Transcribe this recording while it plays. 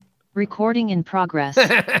Recording in progress.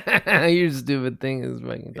 Your stupid thing is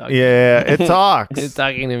fucking talking. Yeah, it talks. It's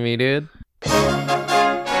talking to me, dude.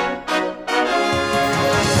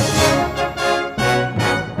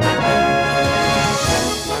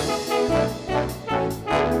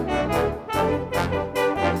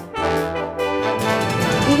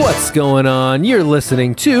 What's going on? You're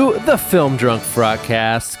listening to the Film Drunk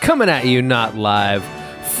Frotcast, coming at you not live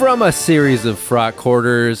from a series of frot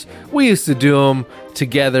quarters. We used to do them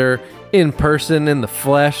together in person in the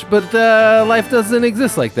flesh, but life doesn't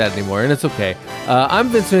exist like that anymore, and it's okay. I'm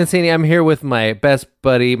Vince Mancini. I'm here with my best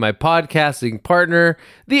buddy, my podcasting partner,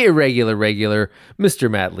 the irregular regular, Mr.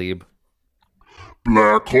 Matt Lieb.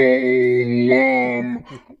 Black hole,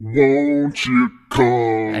 won't you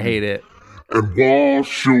come? I hate it. And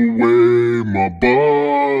wash away my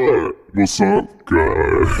butt. What's up,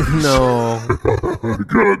 guys? No. I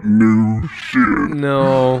got new shit.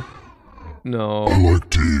 No. I like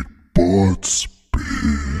to eat butts,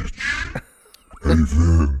 bitch. Hey,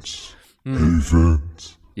 Vince. Hey,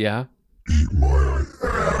 Vince. Yeah? Eat my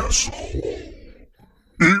asshole.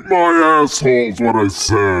 Eat my asshole's what I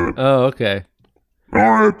said. Oh, okay.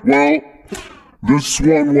 Alright, well, this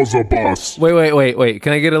one was a bust. Wait.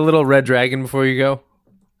 Can I get a little red dragon before you go?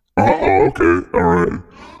 Okay, alright.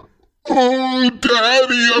 Oh,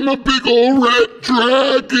 Daddy, I'm a big old red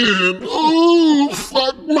dragon. Oh,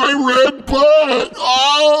 fuck my red butt.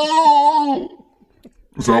 Oh.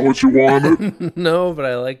 Is that what you wanted? No, but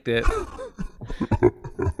I liked it.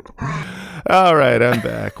 All right, I'm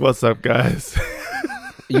back. What's up, guys?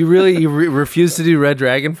 You refuse to do red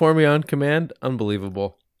dragon for me on command?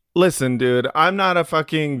 Unbelievable. Listen, dude, I'm not a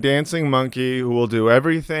fucking dancing monkey who will do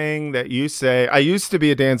everything that you say. I used to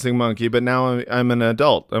be a dancing monkey, but now I'm an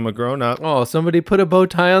adult. I'm a grown up. Oh, somebody put a bow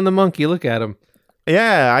tie on the monkey. Look at him.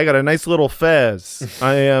 Yeah, I got a nice little fez.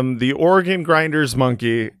 I am the organ grinders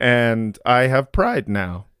monkey, and I have pride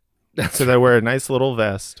now. Because I wear a nice little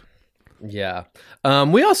vest. Yeah.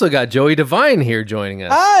 We also got Joey Devine here joining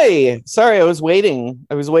us. Hi. Sorry, I was waiting.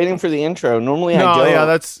 I was waiting for the intro. Normally I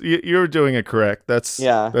don't. Yeah, you're doing it correct. That's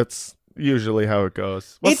usually how it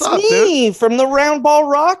goes. What's it's up, me dude? from the Round Ball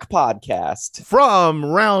Rock podcast. From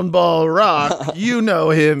Round Ball Rock. You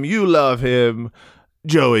know him. You love him.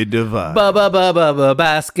 Joey Devine.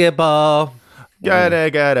 Basketball.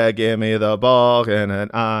 Gotta give me the ball and then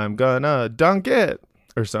I'm gonna dunk it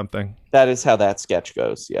or something. That is how that sketch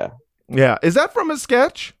goes. Yeah. Yeah. Is that from a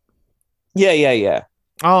sketch? Yeah.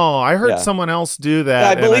 Oh, I heard Yeah. someone else do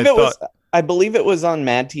that. I believe it was on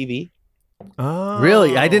Mad TV. Oh,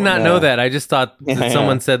 Really? I did not know Yeah. that. I just thought that Yeah.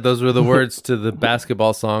 someone said those were the words to the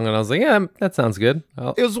basketball song, and I was like, yeah, that sounds good.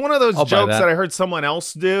 It was one of those I'll buy jokes that. that I heard someone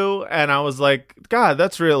else do, and I was like, God,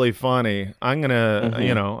 that's really funny. I'm gonna,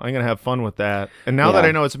 I'm gonna have fun with that. And now that Yeah.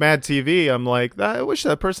 I know it's Mad TV, I'm like, I wish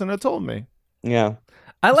that person had told me. Yeah.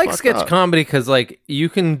 I like fucked sketch up. comedy because, like, you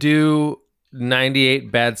can do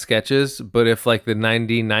 98 bad sketches, but if, like, the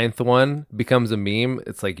 99th one becomes a meme,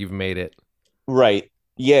 it's like you've made it. Right.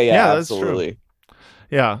 Yeah, Yeah, that's true. absolutely.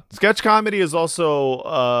 Yeah, sketch comedy is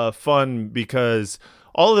also fun because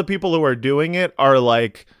all of the people who are doing it are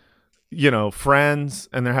like, friends,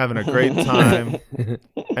 and they're having a great time,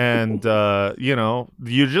 and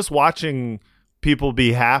you're just watching people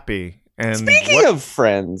be happy. And Speaking of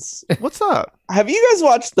Friends, what's up? have you guys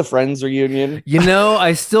watched the Friends reunion?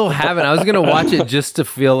 I still haven't. I was going to watch it just to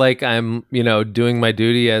feel like I'm, doing my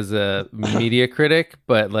duty as a media critic.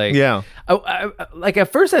 But, like, Yeah. like,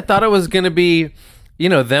 at first I thought it was going to be,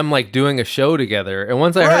 them, like, doing a show together. And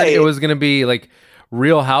once I heard it Right. was going to be, like,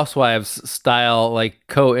 Real Housewives style, like,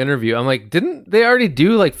 co-interview, I'm like, didn't they already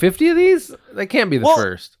do, like, 50 of these? That can't be the Well,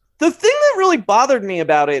 first. The thing that really bothered me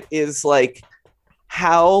about it is like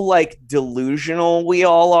how like delusional we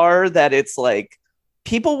all are, that it's like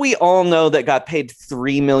people we all know that got paid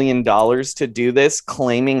 $3 million to do this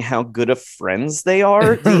claiming how good of friends they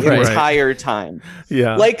are the Right. entire time.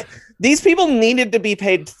 Yeah. Like these people needed to be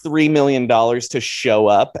paid $3 million to show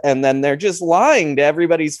up, and then they're just lying to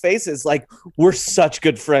everybody's faces like, we're such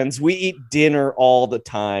good friends, we eat dinner all the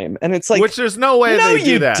time. And it's like, which there's no way no, they do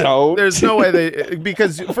you that. don't. There's no way they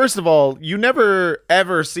because first of all, you never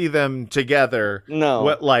ever see them together.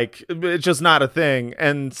 no. It's just not a thing.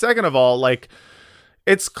 And second of all, like,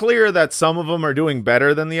 it's clear that some of them are doing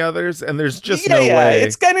better than the others, and there's just no way.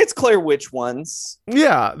 It's clear which ones.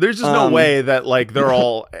 Yeah, there's just no Um, way that like they're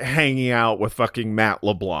all hanging out with fucking Matt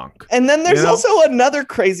LeBlanc. And then there's You know? also another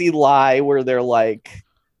crazy lie where they're like,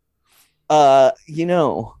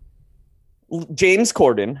 James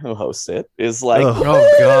Corden, who hosts it, is like, Ugh.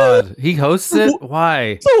 Oh God, he hosts it.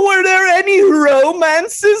 Why? so were there any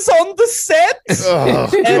romances on the set? Oh,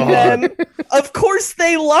 And God. then, of course,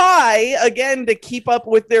 they lie again to keep up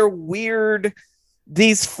with their weird,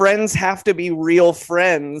 these friends have to be real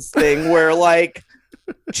friends thing where like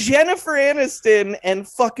Jennifer Aniston and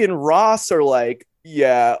fucking Ross are like,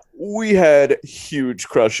 yeah, we had huge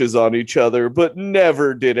crushes on each other, but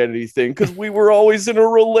never did anything because we were always in a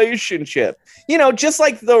relationship. You know, just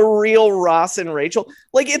like the real Ross and Rachel.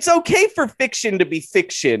 Like, it's okay for fiction to be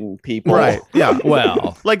fiction, people. Right. Yeah.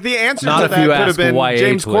 Well, Like the answer Not to if that you could have ask been YA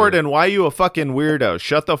James Twitter. Corden. Why are you a fucking weirdo?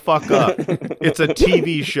 Shut the fuck up. It's a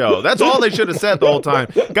TV show. That's all they should have said the whole time,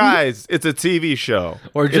 guys. It's a TV show.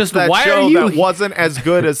 Or It's just, that why are show you- that wasn't as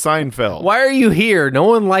good as Seinfeld. why are you here? No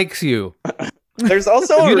one likes you. There's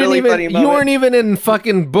also a You didn't really even. funny You moment. weren't even in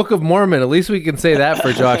fucking Book of Mormon. At least we can say that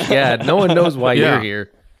for Josh Gad. No one knows why Yeah. you're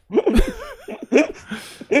here.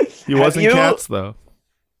 He wasn't you- Cats though.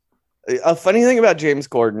 A funny thing about James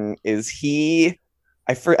Corden is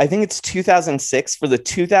I think it's 2006 for the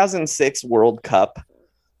 2006 World Cup.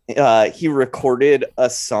 He recorded a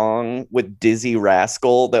song with Dizzy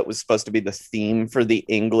Rascal that was supposed to be the theme for the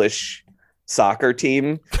English soccer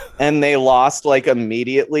team, and they lost like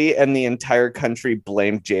immediately, and the entire country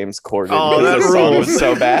blamed James Corden Oh, because that the song rules. was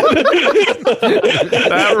so bad.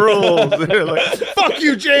 That rules. They're like, fuck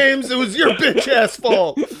you, James. It was your bitch ass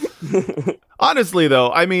fault. Honestly,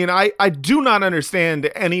 though, I mean, I do not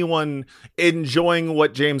understand anyone enjoying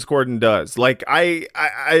what James Corden does. Like, it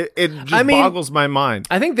just I mean- boggles my mind.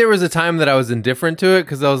 I think there was a time that I was indifferent to it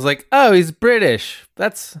because I was like, oh, he's British.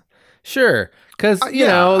 That's sure. Because, you yeah.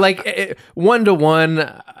 know, like one to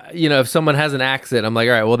one, you know, if someone has an accent, I'm like,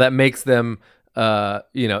 all right, well, that makes them,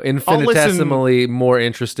 you know, infinitesimally more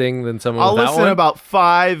interesting than someone I'll without listen one. about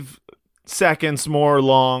 5 seconds more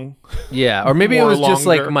long. Yeah, or maybe it more was just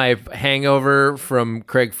like longer. my hangover from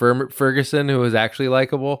Craig Ferguson, who was actually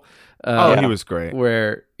likable. Oh, he was great.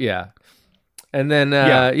 Where, yeah. And then,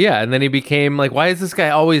 Yeah. and then he became like, why is this guy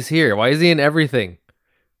always here? Why is he in everything?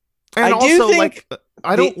 And I do also, think like,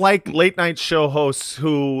 I don't like late night show hosts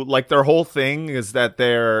who, like, their whole thing is that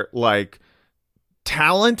they're, like,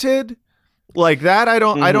 talented. Like that, I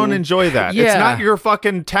don't enjoy that. It's Yeah. not your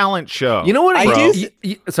fucking talent show. You know what? I bro. do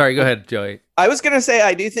Sorry, go ahead, Joey. I was gonna say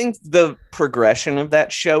I do think the progression of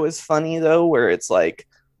that show is funny though, where it's like,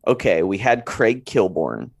 okay, we had Craig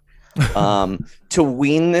Kilborn. To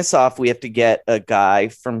wean this off, we have to get a guy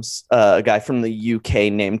from the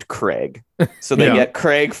UK named Craig. So they Yeah. get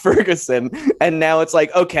Craig Ferguson, and now it's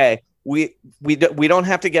like, okay, we don't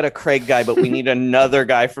have to get a Craig guy, but we need another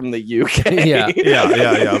guy from the UK. Yeah.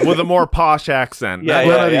 yeah, with a more posh accent. Yeah, Not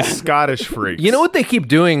one yeah, of yeah. these Scottish freaks. You know what they keep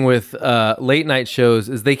doing with late night shows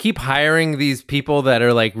is they keep hiring these people that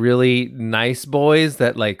are like really nice boys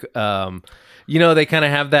that like you know, they kind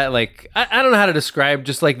of have that like I don't know how to describe,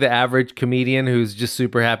 just like the average comedian who's just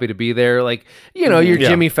super happy to be there, like, you know, your Yeah.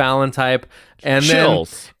 Jimmy Fallon type, and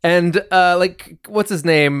Chills. then like what's his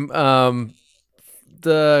name, what's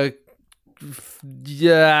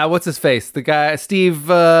his face, the guy Steve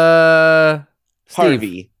Harvey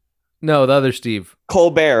no, the other Steve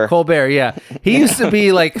Colbert. yeah, he used to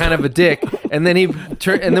be like kind of a dick, and then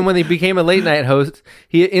when he became a late night host,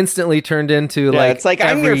 he instantly turned into Yeah, like it's like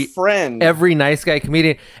I'm your friend. every nice guy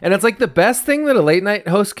comedian, and it's like the best thing that a late night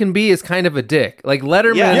host can be is kind of a dick. Like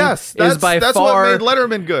Letterman Yeah. Yes, is by that's far what made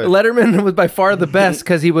Letterman good. Letterman was by far the best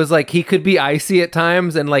because he was like, he could be icy at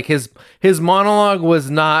times, and like his monologue was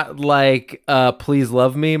not like please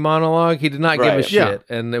love me monologue. He did not give a Right. shit,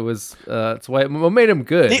 Yeah. and it was that's what made him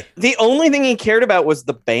good. The only thing he cared about was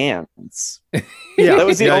the bands. yeah, That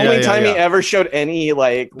was the Yeah, only yeah, time yeah. he ever showed any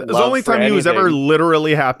like. It was the only time he was ever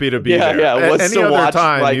literally happy to be Yeah, there. yeah, was Any to other watch,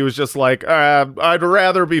 time, like- he was just like, I'd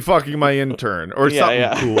rather be fucking my intern or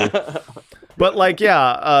something cool. But like,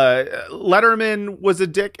 yeah, Letterman was a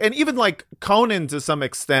dick, and even like Conan to some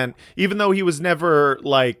extent, even though he was never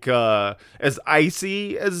like as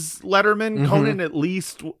icy as Letterman, Conan at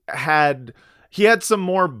least had some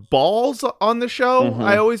more balls on the show.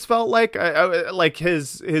 I always felt like like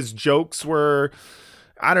his jokes were,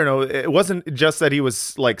 I don't know, it wasn't just that he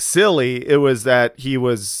was like silly, it was that he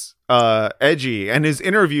was edgy, and his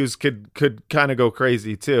interviews could kind of go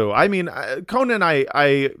crazy too. I mean, Conan,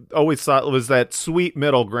 I always thought was that sweet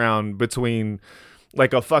middle ground between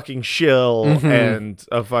like a fucking shill and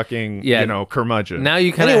a fucking Yeah. you know, curmudgeon. Now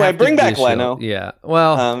you kind of Anyway, bring back Leno. Yeah,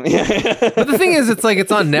 well, Yeah. but the thing is, it's like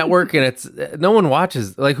it's on network, and it's no one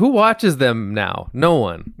watches. Like, who watches them now? No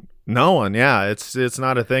one. No one, yeah, it's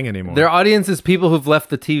not a thing anymore. Their audience is people who've left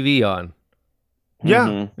the TV on. Yeah.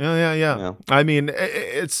 Mhm. Yeah. Yeah. I mean,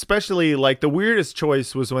 especially like the weirdest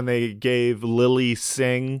choice was when they gave Lily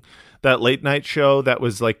Singh that late night show that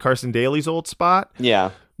was like Carson Daly's old spot.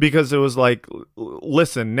 Yeah. Because it was like,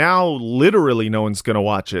 listen, now literally no one's going to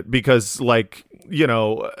watch it because, like, you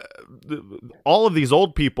know, all of these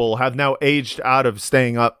old people have now aged out of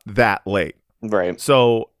staying up that late. Right.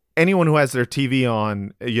 So anyone who has their TV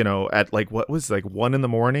on, you know, at like what was like 1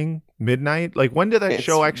 a.m, midnight, like when did that It's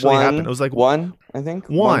show actually happen? It was like 1, I think.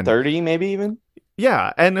 1:30 maybe even.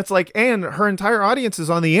 yeah, and it's like, and her entire audience is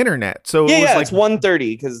on the internet, so it was like It's 1:30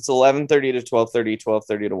 because it's 11:30 to 12:30,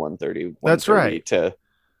 12:30 to 1:30. That's right. To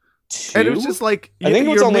 2. and it was just like I think it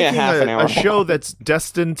was you're only a making half an hour a show that's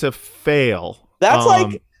destined to fail. That's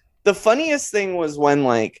Um, like the funniest thing was when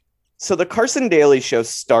like so the Carson Daly show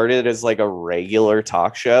started as like a regular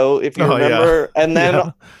talk show, if you Oh, yeah. remember, and then Yeah.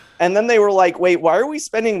 and then they were like, wait, why are we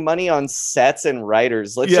spending money on sets and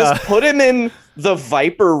writers? Let's Yeah. just put him in the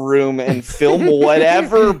Viper room and film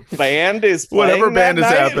whatever band is playing. Whatever band is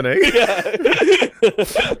that happening.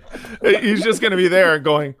 night. He's just going to be there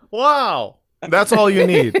going, wow, that's all you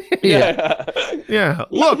need. Yeah. Yeah.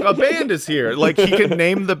 Look, a band is here. Like he can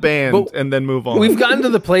name the band But and then move on. We've gotten to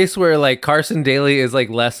the place where like Carson Daly is like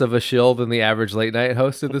less of a shill than the average late night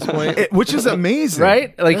host at this point. Which is amazing.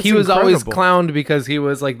 Right? Like That's he was always incredible. clowned because he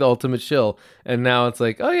was like the ultimate shill. And now it's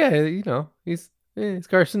like, oh yeah, you know, he's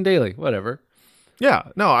Carson Daly, whatever. Yeah.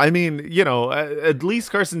 No, I mean, you know, at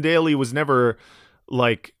least Carson Daly was never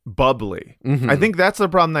like bubbly. Mhm. I think that's the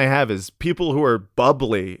problem they have is people who are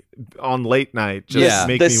bubbly on late night just Yeah.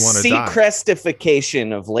 make The me want to die.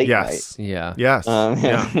 Seacrestification of late Yes. Yeah. Yes. night.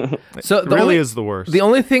 Yeah. So It the really only, is the worst. the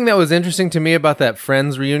only thing that was interesting to me about that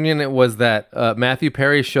Friends reunion, it was that Matthew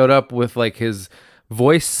Perry showed up with like his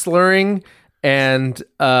voice slurring, and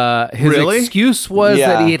his Really? excuse was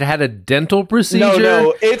Yeah. that he had had a dental procedure.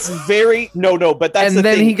 No, it's very no, but that's and the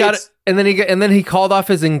then thing. he got It's- and then he called off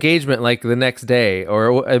his engagement like the next day,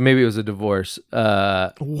 or maybe it was a divorce.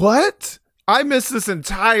 What? I missed this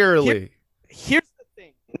entirely. Here's the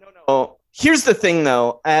thing. No. Here's the thing,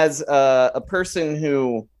 though. As a person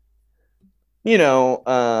who, you know,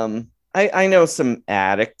 I know some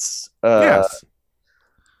addicts. Yes.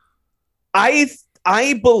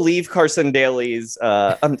 I believe Carson Daly's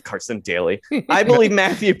Carson Daly. I believe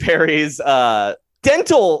Matthew Perry's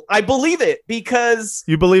dental. I believe it because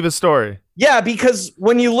You believe his story. because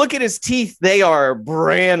when you look at his teeth, they are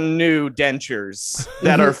brand new dentures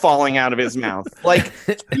that are falling out of his mouth. Like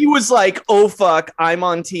he was like, "Oh fuck, I'm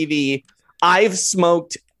on TV. I've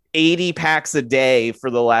smoked 80 packs a day for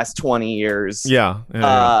the last 20 years. Yeah.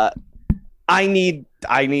 Yeah. I need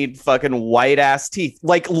fucking white ass teeth.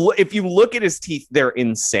 Like if you look at his teeth, they're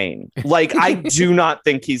insane. Like I do not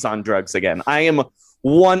think he's on drugs again. I 100%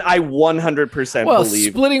 Well,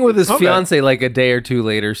 believe. splitting with his Okay. fiance like a day or two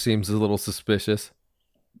later seems a little suspicious.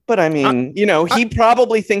 But I mean, you know, he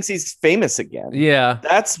probably thinks he's famous again. Yeah.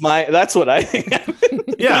 That's what I think.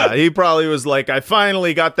 Yeah, he probably was like, I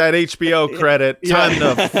finally got that HBO credit. Yeah. Time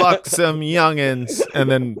to fuck some youngins.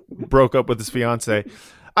 And then broke up with his fiance.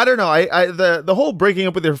 I don't know. The whole breaking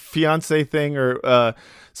up with your fiance thing or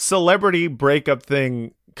celebrity breakup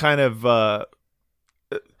thing kind of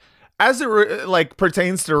as it like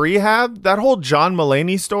pertains to rehab, that whole John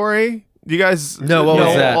Mulaney story. You guys No, what was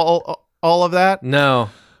know that? all of that? No.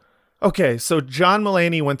 Okay, so John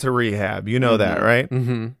Mulaney went to rehab. You know that, right?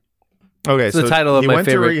 Mm-hmm. Okay, It's so the title of he my went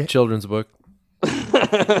to favorite children's book.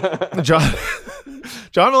 John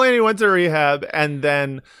Mulaney went to rehab and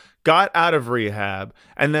then got out of rehab,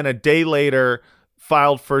 and then a day later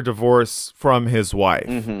filed for divorce from his wife.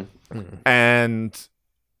 Mhm. And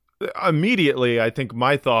immediately, I think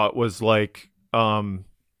my thought was like,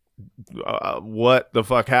 what the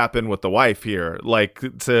fuck happened with the wife here? Like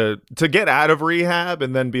to get out of rehab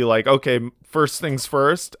and then be like, okay, first things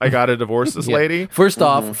first, I got to divorce this Yeah. lady. First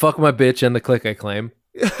off, fuck my bitch and the clique I claim.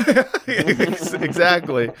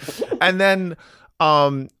 Exactly. And then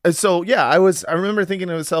so yeah, I remember thinking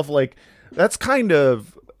to myself like, that's kind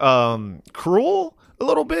of cruel a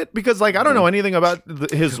little bit, because like I don't know anything about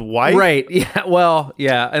his wife. Right. Yeah. Well,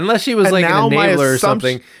 yeah. Unless she was And like an now my enabler or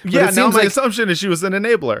assumption- something. But Yeah, it now seems my like assumption is she was an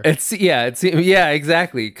enabler. yeah,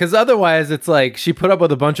 exactly. Because otherwise, it's like she put up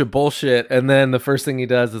with a bunch of bullshit, and then the first thing he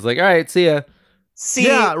does is like, "All right, see ya." See,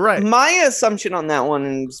 Yeah, right. My assumption on that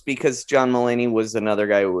one is because John Mulaney was another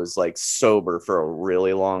guy who was like sober for a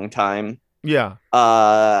really long time. Yeah.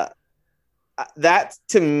 That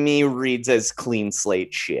to me reads as clean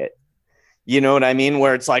slate shit. You know what I mean?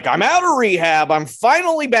 Where it's like, I'm out of rehab. I'm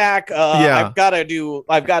finally back. Yeah. I've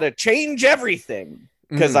got to change everything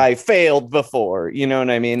because Mhm. I failed before. You know what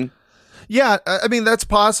I mean? Yeah, I mean that's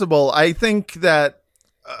possible. I think that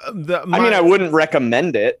I wouldn't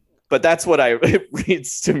recommend it, but that's what it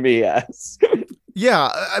reads to me as. Yeah,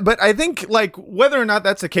 but I think like whether or not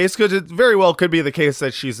that's the case, because it very well could be the case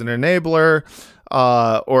that she's an enabler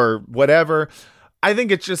or whatever. I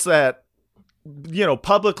think it's just that,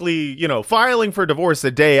 publicly, filing for divorce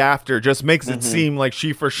the day after just makes it seem like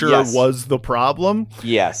she for sure was the problem.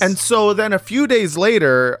 Yes. And so then a few days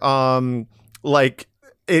later, like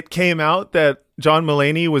it came out that John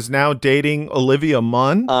Mulaney was now dating Olivia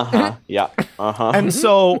Munn. Yeah. And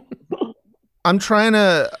so I'm trying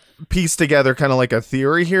to piece together kind of like a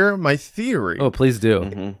theory here. My theory. Oh, please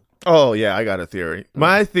do. Oh, yeah, I got a theory.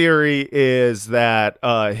 My theory is that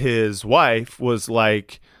his wife was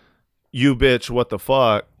like, you bitch, what the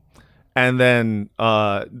fuck? And then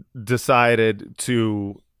decided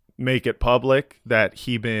to make it public that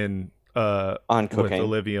he been on with cocaine.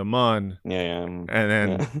 Olivia Munn. Yeah.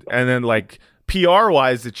 And then like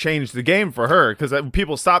PR-wise, it changed the game for her because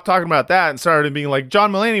people stopped talking about that and started being like,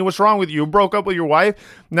 John Mulaney, what's wrong with you? You broke up with your wife.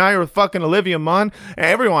 Now you're with fucking Olivia Munn. And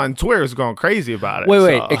everyone on Twitter is going crazy about it.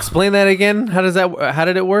 Wait, explain that again. How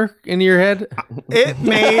did it work in your head? It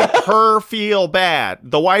made her feel bad.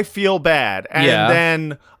 The wife feel bad. And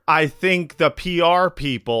then I think the PR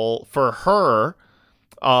people for her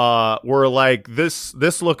were like,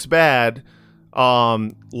 this looks bad.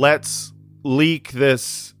 Let's leak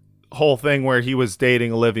this whole thing where he was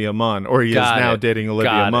dating Olivia Munn, or he is now dating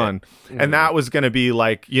Olivia Munn. And that was going to be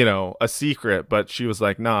like, a secret, but she was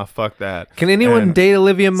like, nah, fuck that. Can anyone date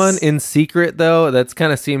Olivia Munn in secret though? That's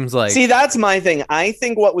kind of seems like... See, that's my thing. I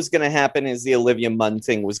think what was going to happen is the Olivia Munn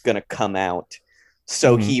thing was going to come out.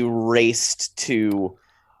 So he raced to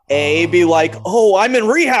be like, oh, I'm in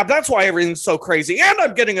rehab. That's why everything's so crazy. And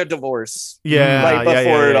I'm getting a divorce. Yeah. Right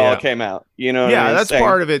before it all came out. You know what I mean? That's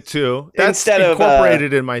part of it too. That's Instead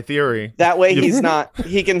incorporated in my theory. That way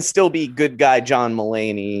he can still be good guy John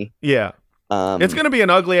Mulaney. Yeah. It's going to be an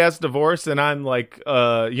ugly ass divorce, and I'm like,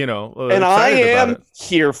 and I am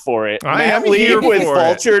here for it. I am here with for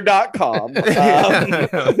vulture.com.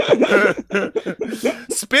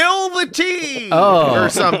 Spill the tea or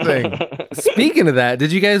something. Speaking of that,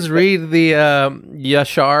 did you guys read the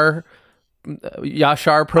Yashar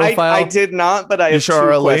profile? I did not, but I have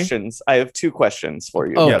two questions. I have two questions for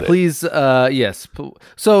you. Oh, please. Yes.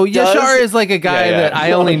 So Yashar is like a guy that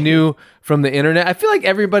I only knew from the internet. I feel like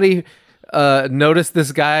everybody noticed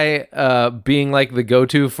this guy being like the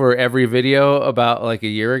go-to for every video about like a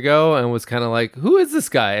year ago, and was kind of like, who is this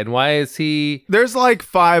guy and why is he... There's like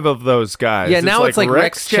 5 of those guys. Yeah, now it's like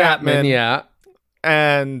Rex Chapman. Yeah.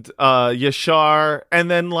 And Yashar, and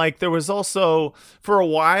then like there was also for a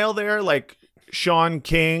while there like Sean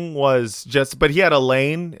King was just, but he had a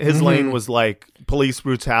lane. His lane was like police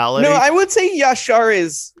brutality. No, I would say Yashar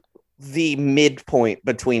is the midpoint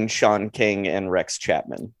between Sean King and Rex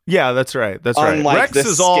Chapman. Yeah, that's right. That's right. Rex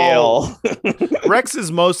is all Rex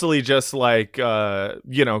is mostly just like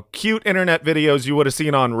cute internet videos you would have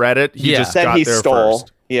seen on Reddit. He just got there stole.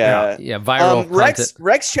 First. Yeah, viral content.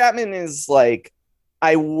 Rex Chapman is like,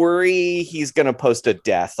 I worry he's gonna post a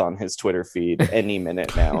death on his Twitter feed any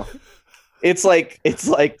minute now. It's like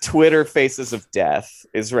Twitter Faces of Death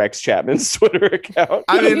is Rex Chapman's Twitter account.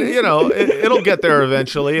 I mean, it'll get there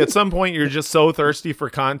eventually. At some point, you're just so thirsty for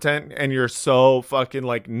content and you're so fucking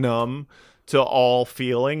like numb to all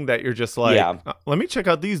feeling that you're just like, let me check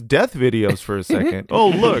out these death videos for a second. Oh,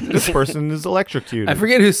 look, this person is electrocuted. I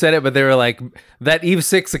forget who said it, but they were like, that Eve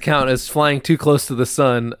 6 account is flying too close to the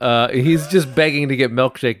sun. He's just begging to get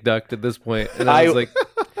milkshake ducked at this point. And I was like,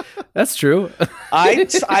 that's true. I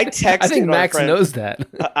texted. I think Max knows that.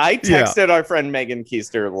 I texted our friend Megan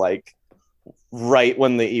Keister like right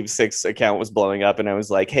when the Eve 6 account was blowing up, and I was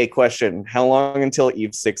like, "Hey, question: how long until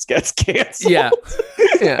Eve 6 gets canceled?" Yeah.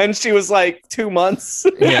 And she was like, 2 months.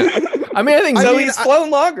 Yeah. I mean, I think he's flown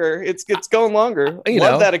longer. It's going longer.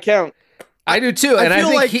 Love that account. I do too, and I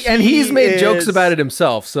think like he's made jokes about it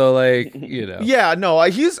himself. So, like, yeah, no, I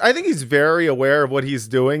think he's very aware of what he's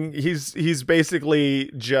doing. He's basically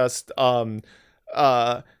just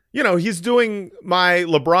he's doing my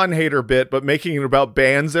LeBron hater bit, but making it about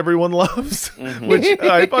bands everyone loves, which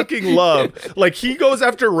I fucking love. Like, he goes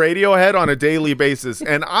after Radiohead on a daily basis,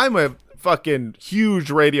 and I'm a fucking huge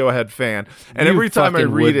Radiohead fan, and every time I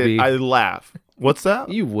read it, I laugh. What's that?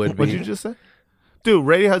 You would be. What'd you just say? Dude,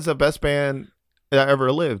 Radiohead's the best band that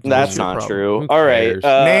ever lived. That's not true. All right.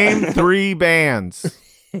 Name 3 bands.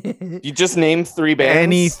 You just named 3 bands?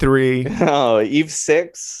 Any 3. Oh, Eve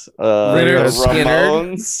 6,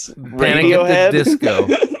 Ramones, Radiohead. Disco.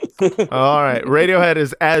 All right. Radiohead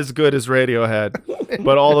is as good as Radiohead,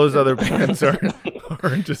 but all those other bands are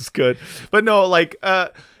Orange is good. But no, like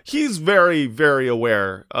he's very, very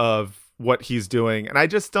aware of what he's doing. And I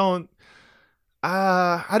just don't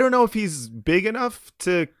I don't know if he's big enough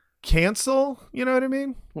to cancel, you know what I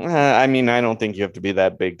mean? I mean, I don't think you have to be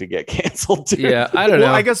that big to get canceled. Dude. Yeah, I don't know.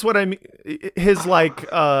 Well, I guess what I mean, his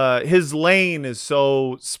his lane is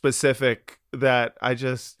so specific that I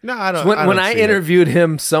just I don't. When I interviewed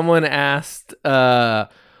him, someone asked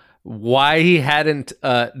why he hadn't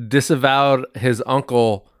disavowed his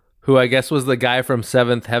uncle, who I guess was the guy from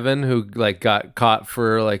Seventh Heaven who like got caught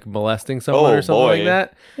for like molesting someone or something like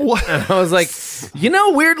that. What? And I was like,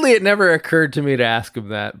 weirdly, it never occurred to me to ask him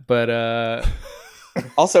that, but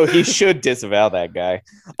Also, he should disavow that guy.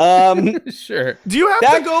 sure. Do you have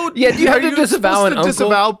to go? Yeah, do you have to disavow an uncle?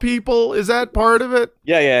 Disavow people? Is that part of it?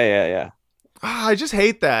 Yeah. I just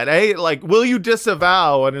hate that. Like, will you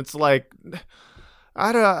disavow? And it's like,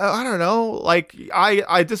 I don't know. Like,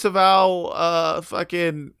 I disavow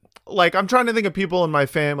fucking. Like, I'm trying to think of people in my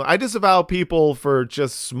family. I disavow people for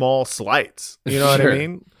just small slights. You know what I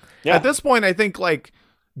mean? Yeah. At this point, I think like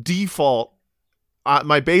default.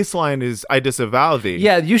 My baseline is I disavow thee.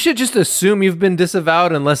 Yeah, you should just assume you've been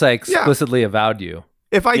disavowed unless I explicitly avowed you.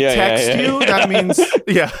 If I text you, that means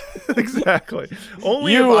exactly.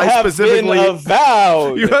 Only You if I have specifically been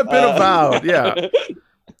avowed. You have been avowed. Yeah,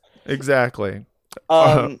 exactly.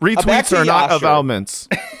 Back Retweets to are not Yasher. avowments.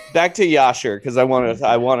 Back to Yasher because I want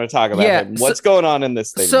to talk about him. What's going on in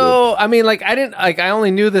this thing? So I mean, like I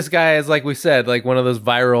only knew this guy as like we said, like one of those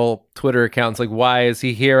viral Twitter accounts. Like, why is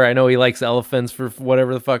he here? I know he likes elephants for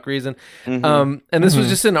whatever the fuck reason. And this was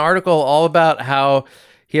just an article all about how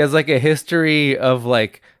he has like a history of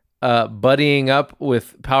like buddying up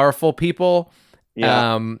with powerful people.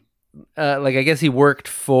 Yeah. Like I guess he worked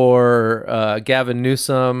for Gavin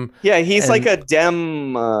Newsom. Yeah, he's like a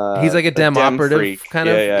Dem. He's like a Dem operative freak. kind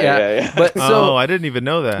of. Yeah. But so I didn't even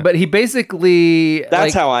know that. But he basically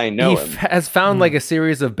that's how I know him. Has found like a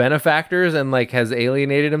series of benefactors and like has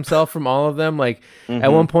alienated himself from all of them. Like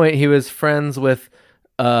at one point he was friends with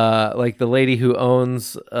like the lady who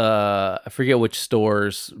owns I forget which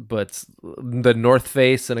stores, but the North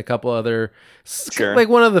Face and a couple other like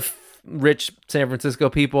one of the rich San Francisco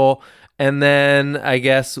people, and then I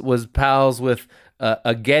guess was pals with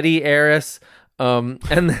a Getty heiress, and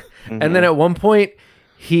then at one point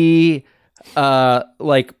he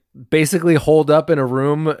like basically holed up in a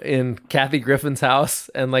room in Kathy Griffin's house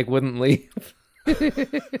and like wouldn't leave.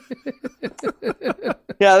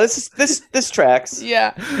 Yeah, this tracks.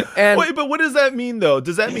 Yeah, and wait, but what does that mean though?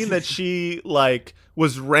 Does that mean that she like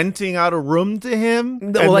was renting out a room to him?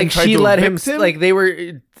 No, like she let him, like they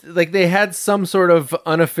were like they had some sort of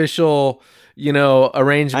unofficial,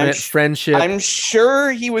 arrangement, friendship. I'm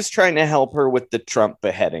sure he was trying to help her with the Trump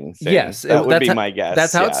beheading thing. Yes, that would be my guess.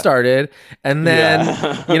 That's how it started, and then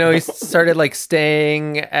he started like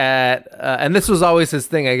staying at, and this was always his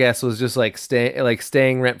thing, I guess, was just like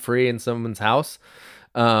staying rent free in someone's house,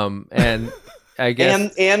 and I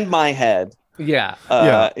guess and my head. Yeah.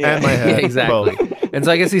 And my head. Yeah, exactly. And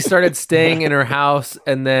so I guess he started staying in her house,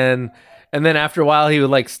 and then after a while he would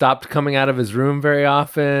like stopped coming out of his room very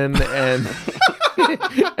often, and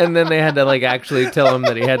and then they had to like actually tell him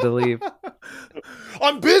that he had to leave.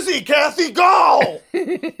 I'm busy, Kathy. Go.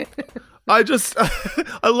 I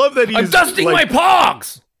love that he's I'm dusting my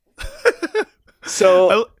pogs.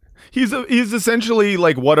 So he's essentially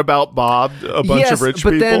like What About Bob, a bunch of rich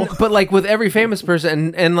people. But like with every famous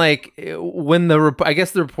person, and like when I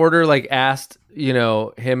guess the reporter like asked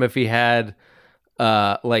him if he had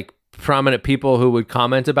like prominent people who would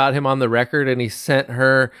comment about him on the record, and he sent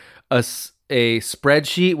her a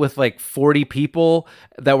spreadsheet with like 40 people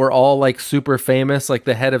that were all like super famous, like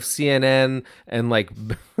the head of CNN and like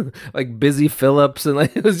like Busy Phillips, and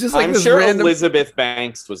like it was just like I'm this sure random... Elizabeth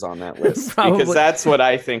Banks was on that list because that's what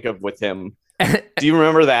I think of with him. Do you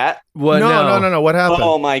remember that? What? No. What happened?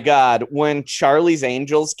 Oh my God. When Charlie's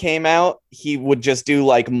Angels came out, he would just do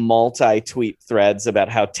like multi-tweet threads about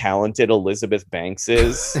how talented Elizabeth Banks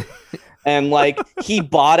is. And like he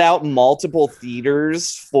bought out multiple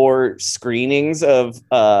theaters for screenings of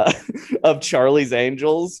Charlie's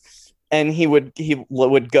Angels. And he would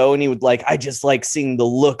go and he would like, I just like seeing the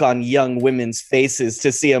look on young women's faces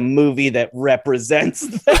to see a movie that represents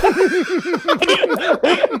them.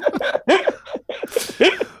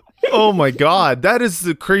 Oh my God, that is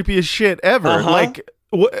the creepiest shit ever. Like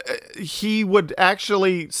he would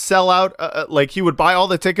actually sell out, like he would buy all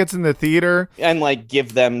the tickets in the theater and like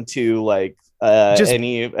give them to like just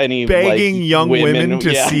any begging like, young women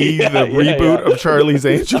to see the reboot of Charlie's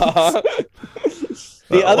Angels.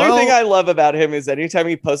 The other thing I love about him is anytime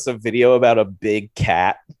he posts a video about a big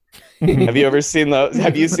cat, Have you ever seen those?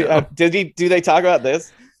 Have you seen? Do they talk about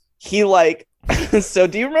this? He like. So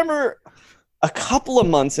do you remember a couple of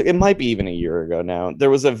months? It might be even a year ago now. There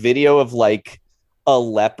was a video of like a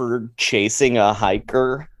leopard chasing a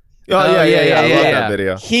hiker. Oh, yeah. I love yeah. that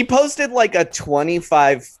video. He posted like a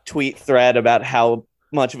 25 tweet thread about how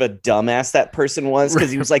much of a dumbass that person was,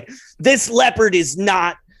 because he was like, this leopard is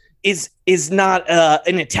not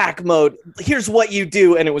an attack mode. Here's what you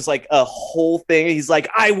do. And it was like a whole thing. He's like,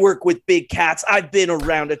 I work with big cats. I've been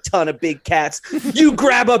around a ton of big cats. You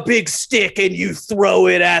grab a big stick and you throw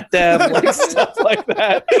it at them, like stuff like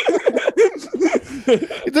that.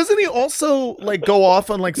 Doesn't he also like go off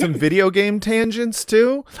on like some video game tangents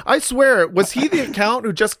too? I swear, was he the account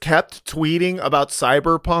who just kept tweeting about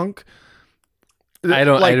Cyberpunk? I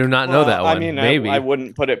do not know that one. I mean, maybe I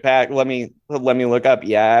wouldn't put it back. Let me look up.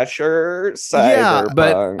 Yeah, sure. Yeah,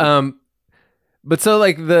 but so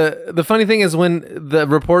like the funny thing is when the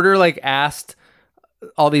reporter like asked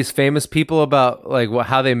all these famous people about like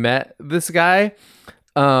how they met this guy,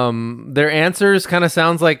 their answers kind of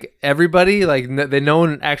sounds like everybody like no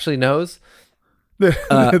one actually knows. They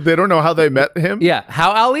don't know how they met him. Yeah,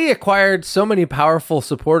 how Ali acquired so many powerful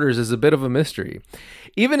supporters is a bit of a mystery.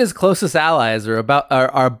 Even his closest allies are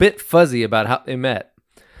a bit fuzzy about how they met.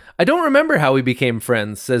 I don't remember how we became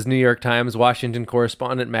friends, says New York Times Washington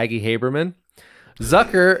correspondent Maggie Haberman.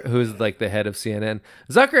 Zucker, who's like the head of CNN,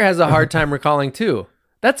 Zucker has a hard time recalling too.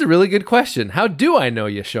 That's a really good question. How do I know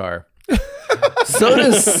Yashar? So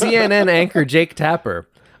does CNN anchor Jake Tapper.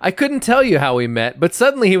 I couldn't tell you how we met, but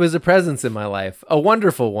suddenly he was a presence in my life. A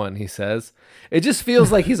wonderful one, he says. It just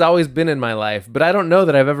feels like he's always been in my life, but I don't know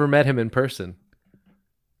that I've ever met him in person.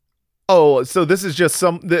 Oh, so this is just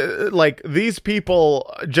like these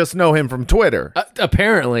people just know him from Twitter.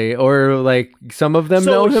 Apparently, or like some of them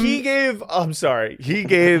know him. He gave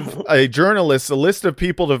a journalist a list of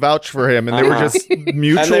people to vouch for him, and they were just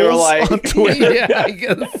mutuals and they were like, on Twitter. Yeah, I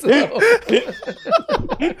guess so.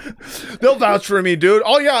 They'll vouch for me, dude.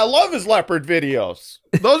 Oh yeah, I love his leopard videos.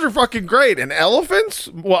 Those are fucking great. And elephants?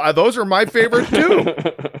 Well, those are my favorite too.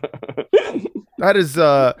 That is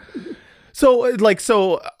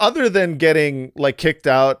So other than getting like kicked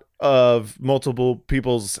out of multiple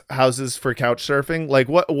people's houses for couch surfing, like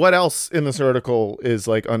what else in this article is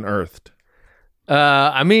like unearthed?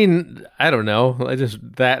 I mean, I don't know. I just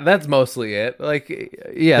that's mostly it. Like,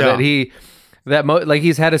 yeah.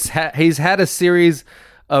 He's had a series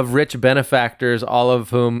of rich benefactors, all of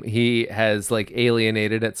whom he has like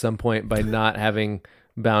alienated at some point by not having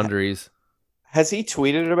boundaries. Has he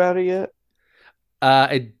tweeted about it yet?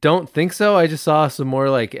 I don't think so. I just saw some more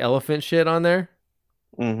like elephant shit on there.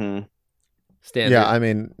 Mm-hmm. Standard. Yeah, I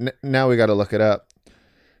mean, now we got to look it up.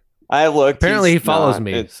 I looked. Apparently, he follows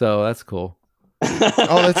me, so that's cool.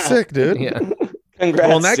 Oh, that's sick, dude. Yeah. Congrats,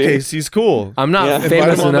 Well, in that dude. case, he's cool. I'm not Invite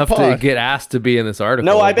famous him on the enough to pod. get asked to be in this article.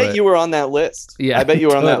 No, I bet but- you were on that list. Yeah, I bet you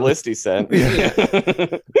were on that totally. list. He said.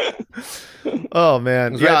 Oh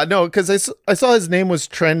man, Was yeah, that- no, because I saw his name was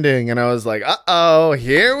trending, and I was like, oh,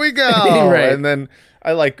 here we go. Right. And then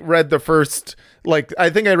I like read the first, like I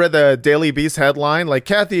think I read the Daily Beast headline, like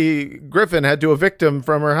Kathy Griffin had to evict him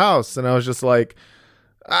from her house, and I was just like,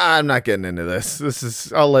 I'm not getting into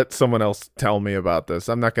this. I'll let someone else tell me about this.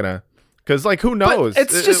 I'm not gonna. Because, like, who knows?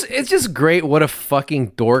 But it's just great what a fucking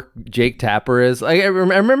dork Jake Tapper is. Like, I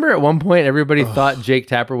remember at one point everybody thought Jake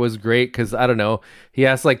Tapper was great because, I don't know, he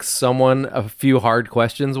asked like someone a few hard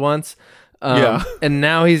questions once. Yeah. And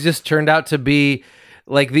now he's just turned out to be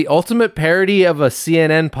like the ultimate parody of a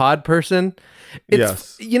CNN pod person.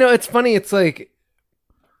 Yes. You know, it's funny. It's like,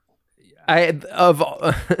 of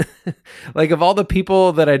all the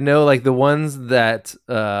people that I know, like the ones that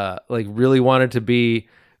like really wanted to be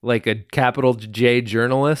like a capital J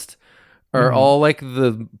journalist are all like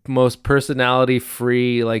the most personality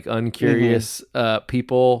free, like uncurious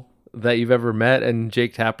people that you've ever met. And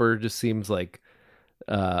Jake Tapper just seems like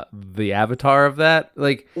the avatar of that.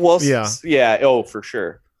 Like, Well, Yeah. yeah. Oh, for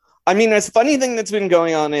sure. I mean, a funny thing that's been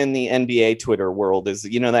going on in the NBA Twitter world is,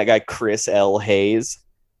 you know, that guy Chris L. Hayes.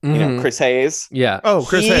 You know, Chris Hayes. yeah. Oh,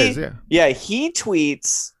 Chris Hayes, yeah. Yeah, he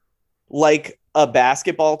tweets like a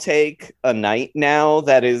basketball take a night now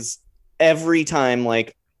that is every time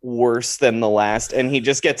like worse than the last, and he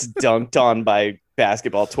just gets dunked on by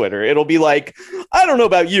basketball Twitter. It'll be like, I don't know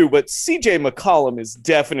about you, but CJ McCollum is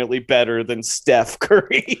definitely better than Steph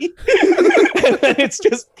Curry. And then it's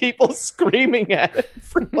just people screaming at it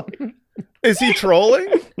for like, Is he trolling?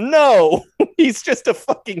 no, he's just a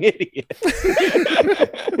fucking idiot.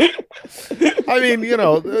 I mean,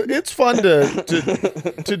 it's fun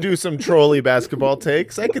to do some trolley basketball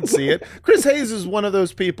takes. I can see it. Chris Hayes is one of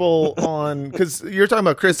those people because you're talking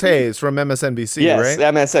about Chris Hayes from MSNBC, yes,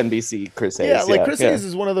 right? MSNBC, Chris Hayes. Yeah, Chris Hayes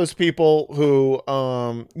is one of those people who,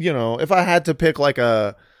 if I had to pick like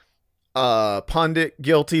a pundit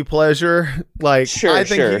guilty pleasure, like I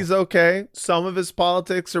think he's okay. Some of his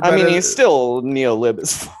politics are better. I mean, he's still neolib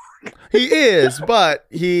as fuck. He is, but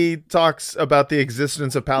he talks about the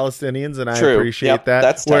existence of Palestinians, and I appreciate that.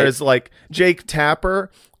 That's Whereas, like, Jake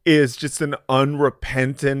Tapper is just an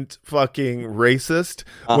unrepentant fucking racist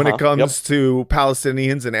when it comes to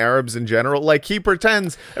Palestinians and Arabs in general. Like, he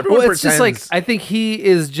pretends. Everyone pretends. Just like, I think he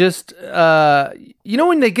is just,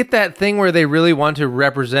 when they get that thing where they really want to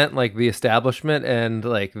represent, like, the establishment and,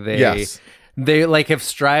 like, they like, have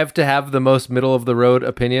strived to have the most middle of the road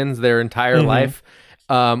opinions their entire life.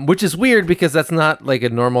 Which is weird because that's not like a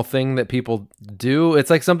normal thing that people do. It's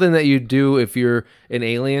like something that you do if you're an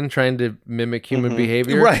alien trying to mimic human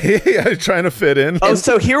behavior. Right. Yeah, trying to fit in. Oh,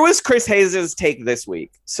 so here was Chris Hayes' take this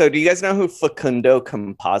week. So do you guys know who Facundo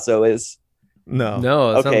Campazzo is? No.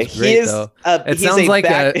 It sounds great, though.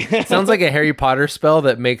 It sounds like a Harry Potter spell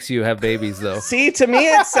that makes you have babies, though. See, to me,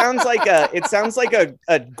 it sounds like a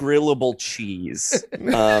grillable cheese.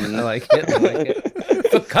 I like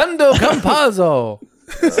it. Facundo Campazzo.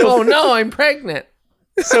 Oh no, I'm pregnant.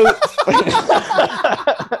 So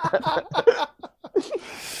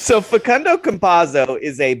Facundo Campazzo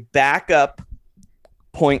is a backup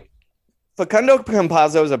point. Facundo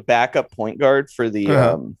Campazzo is a backup point guard for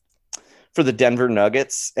the Denver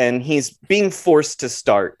Nuggets, and he's being forced to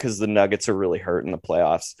start because the Nuggets are really hurt in the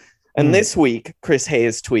playoffs. And this week, Chris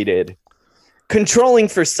Hayes tweeted, "Controlling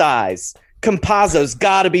for size. Campazzo's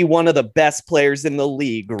got to be one of the best players in the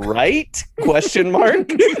league, right?" Question mark.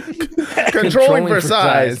 Controlling for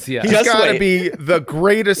size. Yeah. He's got to be the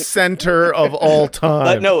greatest center of all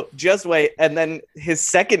time. No, just wait. And then his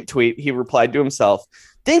second tweet, he replied to himself,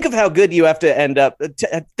 Think of how good you have to end up.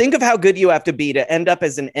 Think of how good you have to be to end up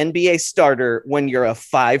as an NBA starter when you're a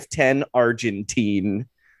 5'10" Argentine."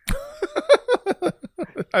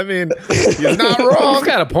 I mean, he's not wrong. He's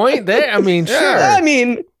got a point there. I mean, sure. I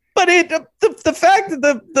mean, but the fact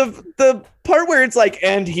that the part where it's like,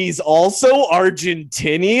 and he's also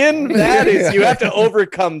Argentinian, that is, you have to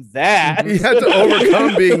overcome that. You have to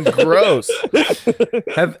overcome being gross.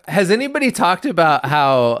 Has anybody talked about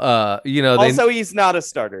how Also, he's not a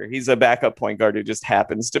starter. He's a backup point guard who just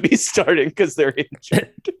happens to be starting because they're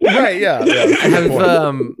injured. Right?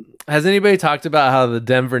 Yeah. Has anybody talked about how the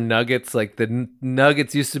Denver Nuggets, like the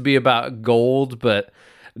Nuggets, used to be about gold, but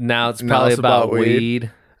now it's probably about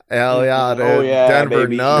weed? Hell yeah, dude. Oh, yeah, Denver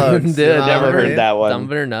baby. Nugs. Dude, never heard that one.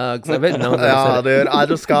 Denver Nugs. I bet no one Yeah, dude. I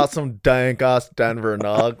just got some dank ass Denver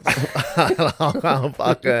Nugs. I'm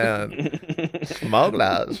fucking smoke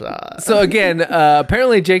that shit. So again,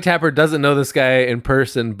 apparently Jake Tapper doesn't know this guy in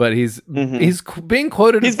person, but he's being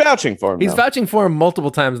quoted. He's vouching for him. He's vouching for him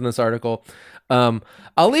multiple times in this article.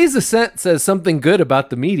 Ali's Ascent says something good about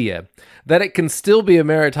the media, that it can still be a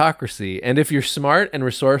meritocracy, and if you're smart and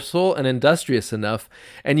resourceful and industrious enough,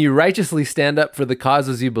 and you righteously stand up for the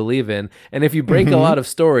causes you believe in, and if you break a lot of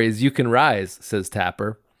stories, you can rise, says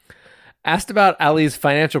Tapper. Asked about Ali's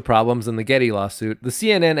financial problems in the Getty lawsuit, the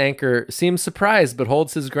CNN anchor seems surprised but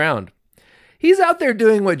holds his ground. He's out there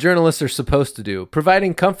doing what journalists are supposed to do,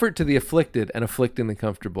 providing comfort to the afflicted and afflicting the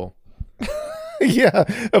comfortable. Yeah,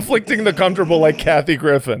 afflicting the comfortable like Kathy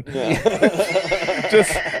Griffin. Yeah.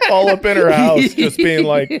 Just all up in her house, just being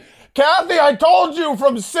like, Kathy, I told you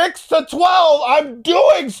from 6 to 12, I'm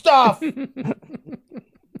doing stuff.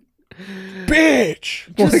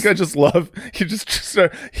 Bitch. Like, I just love,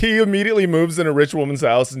 he immediately moves in a rich woman's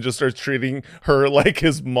house and just starts treating her like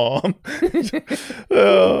his mom.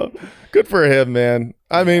 Good for him, man.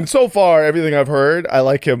 I mean, so far, everything I've heard, I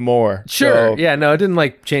like him more. Sure. So, yeah, no, it didn't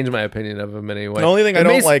like change my opinion of him anyway. The only thing I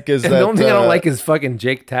don't like is that the only thing I don't like is fucking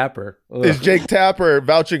Jake Tapper. Ugh. Is Jake Tapper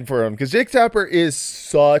vouching for him, because Jake Tapper is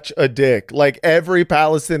such a dick. Like, every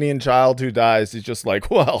Palestinian child who dies, he's just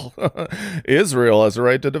like, well, Israel has a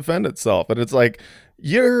right to defend itself. And it's like,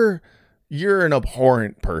 you're an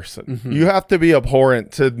abhorrent person. Mm-hmm. You have to be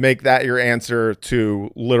abhorrent to make that your answer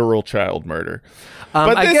to literal child murder.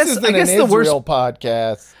 But I guess the Israel worst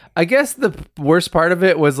podcast. I guess the worst part of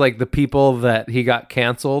it was like the people that he got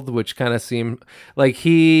canceled, which kind of seemed like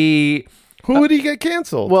he. Who would he get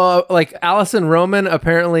canceled? Well, like Allison Roman,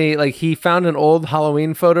 apparently, like he found an old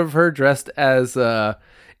Halloween photo of her dressed as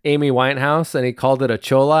Amy Winehouse, and he called it a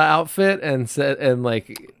chola outfit, and said, and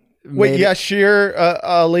like. Wait, Yashir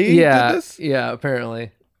Ali did this? Yeah,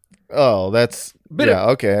 apparently. Oh, that's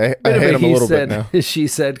okay. I hate him a little bit now. She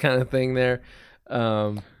said kind of thing there.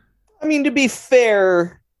 I mean, to be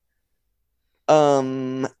fair,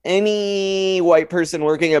 any white person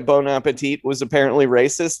working at Bon Appetit was apparently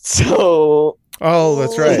racist. So, Oh,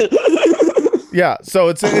 that's right. Yeah, so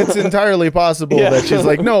it's entirely possible that she's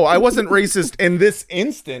like, no, I wasn't racist in this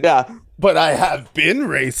instant. Yeah, but I have been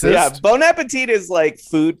racist. Yeah, Bon Appetit is like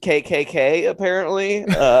food KKK, apparently.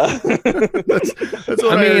 That's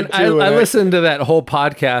what I mean, heard too, I and listened to that whole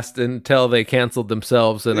podcast until they canceled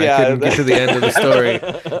themselves, and I couldn't get to the end of the story.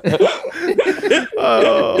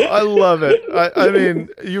 Oh, I love it. I mean,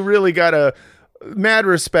 you really gotta mad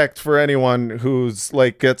respect for anyone who's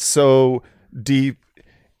like gets so deep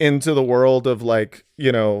into the world of like,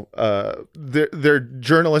 you know, their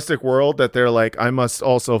journalistic world that they're like, I must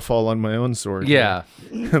also fall on my own sword. Yeah.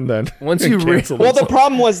 And then Once you cancel Well, the themselves.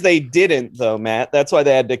 problem was they didn't, though, Matt. That's why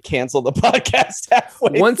they had to cancel the podcast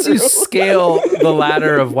halfway Once through. you scale the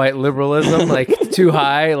ladder of white liberalism like too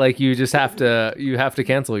high, like you just have to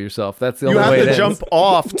cancel yourself. That's the you only way have it to ends. jump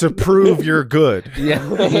off to prove you're good.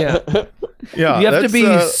 Yeah, yeah. Yeah, You have to that's,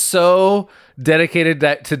 be so dedicated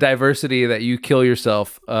to diversity that you kill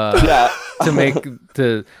yourself Yeah.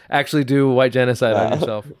 to actually do white genocide on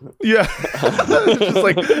yourself. yeah. Just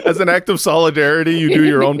like as an act of solidarity, you do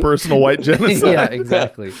your own personal white genocide. Yeah,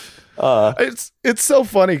 exactly. It's so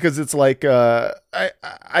funny because it's like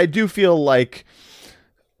I do feel like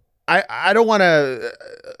I don't want to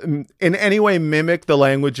in any way mimic the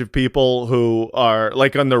language of people who are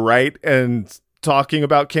like on the right and talking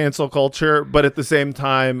about cancel culture, but at the same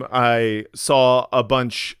time I saw a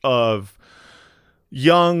bunch of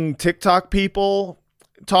young TikTok people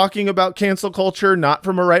talking about cancel culture, not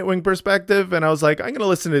from a right-wing perspective, and I was like, I'm gonna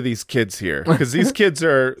listen to these kids here because these kids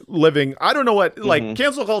are living, I don't know what, like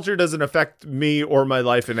cancel culture doesn't affect me or my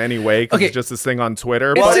life in any way because Okay. it's just this thing on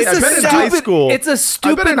Twitter. It's But just I've a been in high stupid- school. it's a I've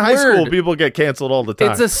stupid been in high school. word. People get canceled all the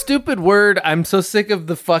time. It's a stupid word. I'm so sick of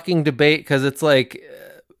the fucking debate because it's like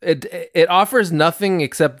it offers nothing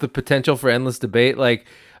except the potential for endless debate. Like,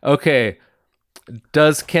 okay,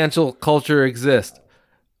 does cancel culture exist?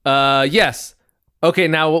 Yes. Okay,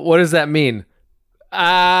 now what does that mean?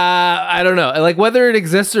 I don't know. Like whether it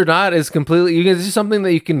exists or not is completely. It's just something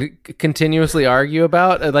that you can continuously argue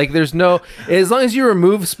about. Like there's no. As long as you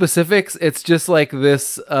remove specifics, it's just like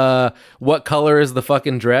this. What color is the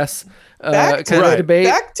fucking dress? Back to, Kind of the, debate.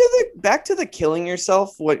 back to the killing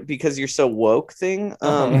yourself because you're so woke thing.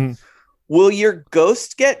 Mhm. Will your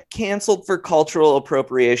ghost get canceled for cultural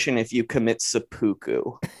appropriation if you commit seppuku?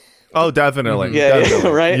 Oh, definitely. Yeah, yeah,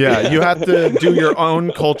 definitely. right? Yeah, you have to do your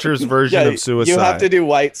own culture's version of suicide. You have to do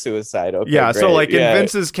white suicide. Okay, Yeah, so great. like in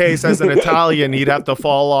Vince's case, as an Italian, he'd have to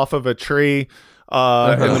fall off of a tree in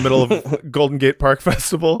the middle of Golden Gate Park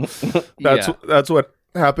Festival. That's what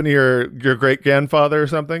happened to your great grandfather or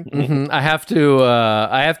something. Mhm. I have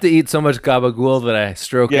to eat so much gabagool that I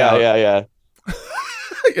stroke out. yeah.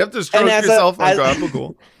 You have to stroke as a- yourself on as-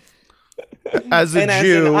 gabagool. As a And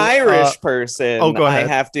Jew, as an Irish person, go I ahead.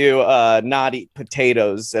 have to not eat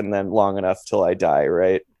potatoes and then long enough till I die,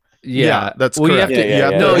 right? Yeah, that's well, correct. You have to, Yeah,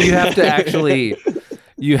 yeah, No, yeah. you have to actually.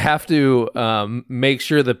 You have to make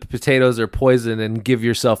sure the potatoes are poisoned and give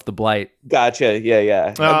yourself the blight. Gotcha.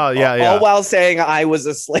 Yeah. Oh, yeah, yeah. All while saying I was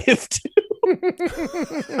a slave too.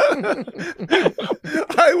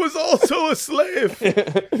 I was also a slave.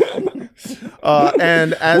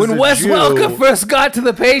 And as When a Wes Jew, Welker first got to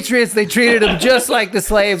the Patriots, they treated him just like the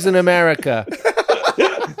slaves in America.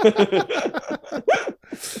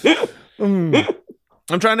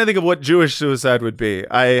 I'm trying to think of what Jewish suicide would be.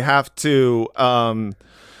 I have to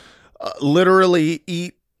literally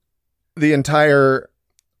eat the entire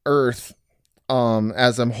earth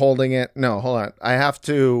as I'm holding it. No, hold on. I have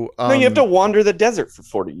to. No, you have to wander the desert for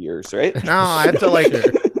 40 years, right? No, I have to like.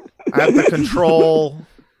 I have to control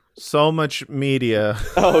so much media.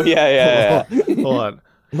 Oh yeah. Hold on.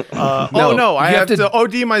 No, oh no, I you have have to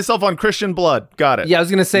OD myself on Christian blood. Got it. Yeah, I was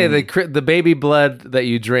gonna say the baby blood that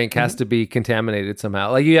you drink has to be contaminated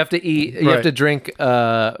somehow. Like you have to eat, you have Right. to drink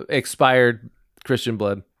expired Christian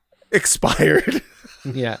blood. Expired.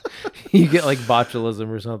 Yeah, you get like botulism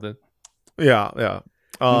or something. Yeah.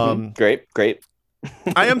 Great.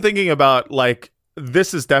 I am thinking about like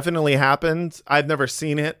this has definitely happened. I've never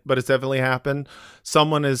seen it, but it's definitely happened.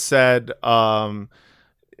 Someone has said,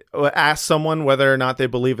 asked someone whether or not they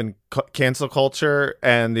believe in cancel culture,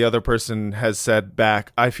 and the other person has said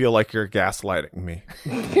back, "I feel like you're gaslighting me."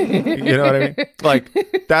 You know what I mean?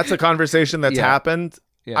 Like that's a conversation that's Yeah. happened.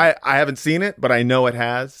 Yeah. I haven't seen it, but I know it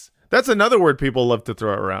has. That's another word people love to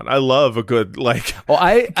throw around. I love a good like Well,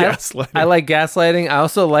 gaslighting. I like gaslighting. I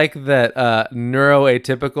also like that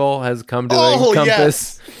neuroatypical has come to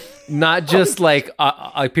encompass not just like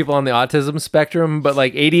people on the autism spectrum, but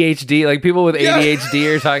like ADHD. Like people with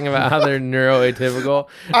ADHD are talking about how they're neuroatypical.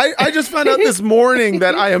 I just found out this morning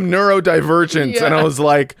that I am neurodivergent, and I was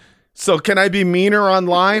like, so can I be meaner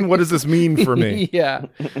online? What does this mean for me? Yeah.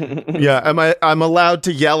 Yeah, I'm allowed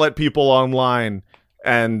to yell at people online,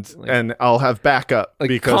 and I'll have backup Like,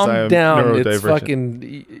 because calm I am down. neurodivergent. It's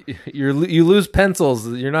fucking you lose pencils.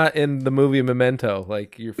 You're not in the movie Memento.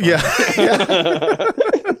 Like you're fine. Yeah.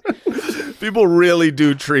 People really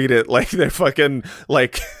do treat it like they're fucking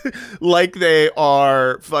like they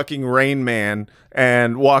are fucking Rain Man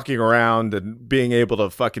and walking around and being able to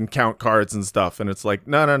fucking count cards and stuff. And it's like,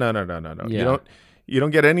 no. Yeah. You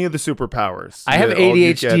don't get any of the superpowers. I have All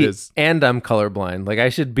you get ADHD is- and I'm colorblind. Like I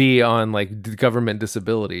should be on like government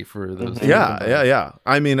disability for those. Yeah.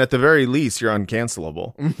 I mean, at the very least, you're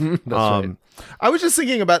uncancelable. That's right. I was just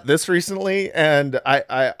thinking about this recently, and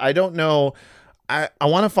I don't know. I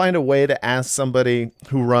want to find a way to ask somebody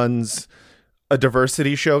who runs a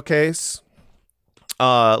diversity showcase,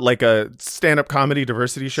 like a stand-up comedy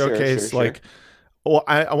diversity showcase. Sure. Like, well,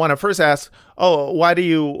 I want to first ask, why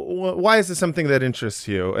is this something that interests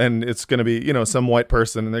you? And it's going to be, some white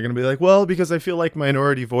person, and they're going to be like, well, because I feel like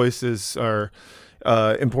minority voices are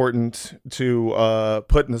important to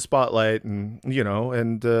put in the spotlight, and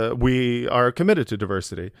we are committed to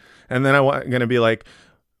diversity. And then I'm going to be like,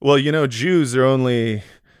 well, Jews are only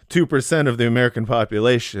 2% of the American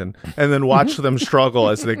population, and then watch them struggle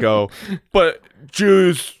as they go, but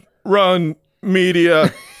Jews run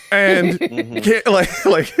media and can't,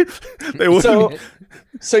 like they wouldn't.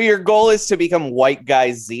 So your goal is to become white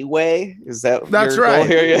guy Z-Way? Is That's your right. goal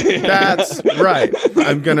here? That's right.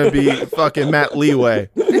 I'm gonna be fucking Matt Leeway.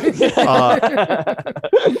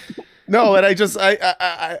 No, and I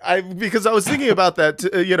because I was thinking about that,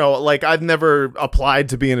 like I've never applied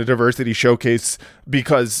to be in a diversity showcase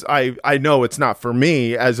because I know it's not for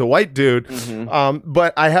me as a white dude.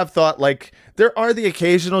 But I have thought, like, there are the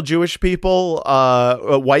occasional Jewish people,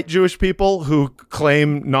 white Jewish people who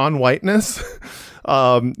claim non-whiteness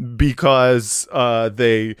because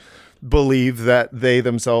they believe that they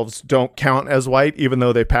themselves don't count as white, even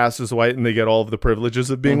though they pass as white and they get all of the privileges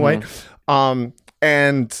of being white.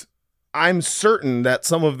 And I'm certain that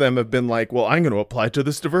some of them have been like, well, I'm going to apply to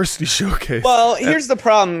this diversity showcase. Well, here's the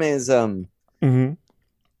problem is, I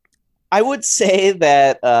would say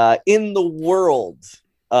that in the world,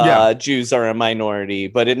 Jews are a minority,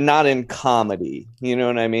 but not in comedy. You know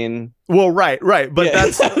what I mean? Well, right. But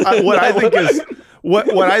that's what I think is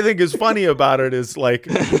what I think is funny about it is like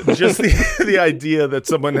just the idea that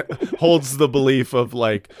someone holds the belief of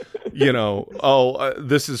like,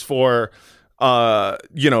 this is for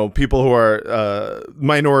people who are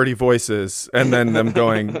minority voices, and then them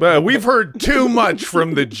going, we've heard too much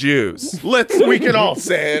from the Jews. We can all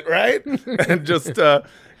say it, right? And just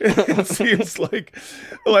it seems like,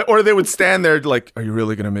 or they would stand there like, are you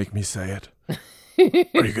really going to make me say it?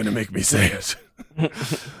 Are you going to make me say it?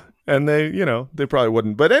 And they probably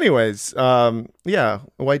wouldn't. But anyways,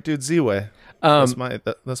 white dude Z-Way. That's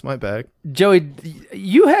my bag. Joey,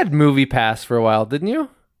 you had Movie Pass for a while, didn't you?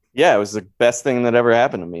 Yeah, it was the best thing that ever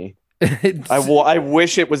happened to me. I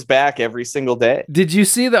wish it was back every single day. Did you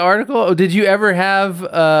see the article? Did you ever have,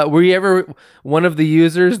 were you ever one of the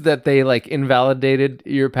users that they like invalidated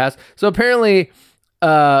your pass? So apparently,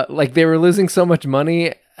 like they were losing so much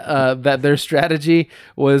money that their strategy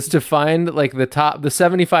was to find like the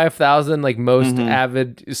 75,000 like most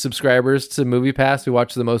avid subscribers to Movie Pass who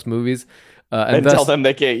watch the most movies. And thus, tell them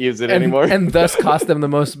they can't use it anymore. And thus cost them the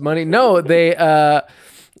most money. No, they...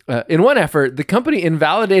 in one effort, the company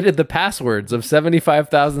invalidated the passwords of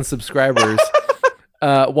 75,000 subscribers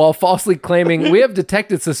while falsely claiming, we have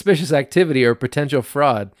detected suspicious activity or potential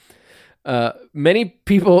fraud. Many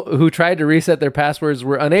people who tried to reset their passwords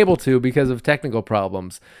were unable to because of technical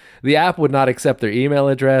problems. The app would not accept their email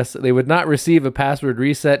address. They would not receive a password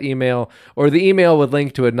reset email, or the email would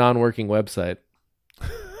link to a non-working website.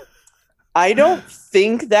 I don't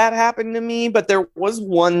think that happened to me, but there was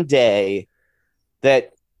one day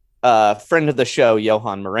that a friend of the show,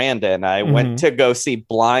 Johan Miranda, and I went to go see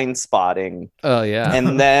Blind Spotting. Oh, yeah.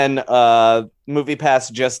 And then Movie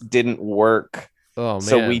Pass just didn't work. Oh, man.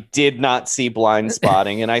 So we did not see Blind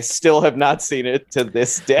Spotting, and I still have not seen it to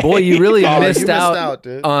this day. Boy, you really missed you out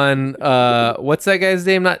dude. on what's that guy's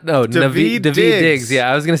name? David Diggs.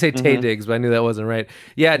 Yeah, I was gonna say Tay Diggs, but I knew that wasn't right.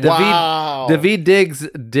 Yeah, David Diggs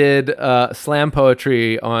did slam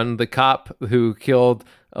poetry on the cop who killed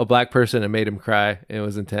a black person and made him cry. It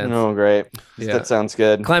was intense. Oh, great. Yeah. That sounds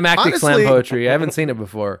good. Climactic Honestly, slam poetry. I haven't seen it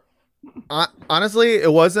before. Honestly,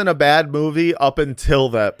 it wasn't a bad movie up until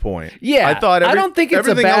that point. Yeah, I thought I don't think it's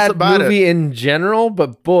a everything else bad about movie in general,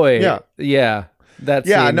 but boy, Yeah. that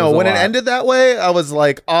Yeah, scene no, was a when it lot. ended that way, I was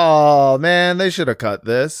like, oh man, they should have cut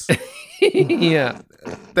this. Yeah.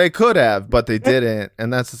 They could have, but they didn't,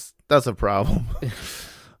 and that's a problem.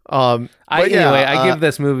 I give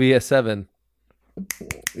this movie a 7.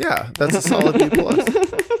 Yeah, that's a solid B plus.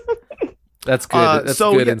 That's good. That's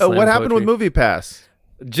good in slam what happened with poetry. MoviePass?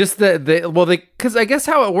 Just that because I guess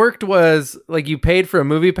how it worked was like you paid for a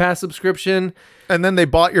movie pass subscription. And then they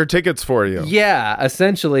bought your tickets for you. Yeah,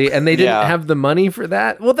 essentially, and they didn't Yeah. have the money for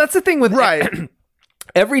that. Well, that's the thing with Right.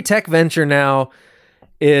 every tech venture now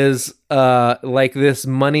is like this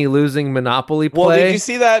money losing monopoly play. Well, did you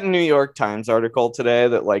see that New York Times article today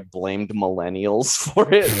that like blamed millennials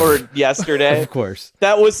for it, or yesterday? Of course.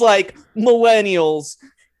 That was like, millennials,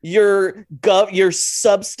 your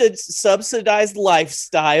subsidized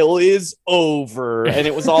lifestyle is over, and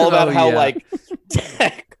it was all about Oh, how yeah. like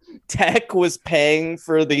tech was paying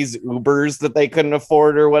for these Ubers that they couldn't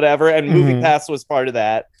afford or whatever, and MoviePass was part of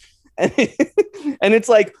that. And it's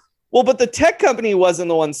like, well, but the tech company wasn't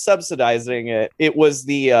the one subsidizing it. It was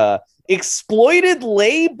the exploited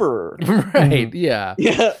labor Right, yeah.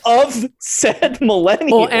 of said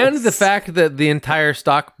millennials. Well, and the fact that the entire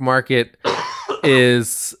stock market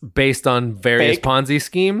is based on various Fake? Ponzi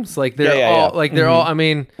schemes, like they're Yeah, all yeah. like they're all. I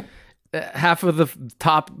mean, half of the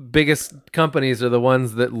top biggest companies are the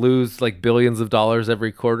ones that lose like billions of dollars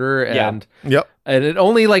every quarter, and Yep. and it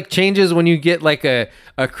only like changes when you get like a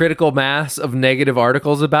critical mass of negative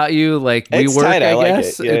articles about you, like It's WeWork. tight. I like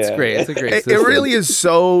guess it. Yeah, it's yeah. great. It's a great. It system. really is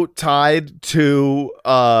so tied to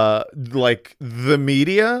like the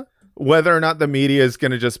media, whether or not the media is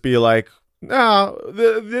going to just be like, no,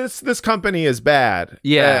 this company is bad.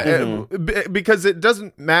 Yeah. Because it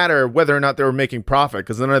doesn't matter whether or not they were making profit,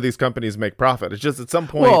 because none of these companies make profit. It's just at some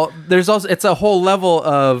point. Well, there's also it's a whole level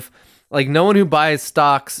of like no one who buys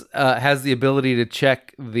stocks has the ability to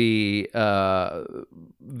check the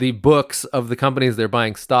books of the companies they're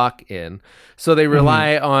buying stock in, so they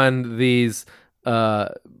rely on these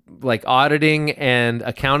like auditing and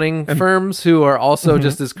accounting firms who are also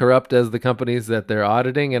just as corrupt as the companies that they're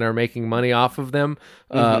auditing and are making money off of them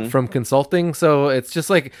from consulting. So it's just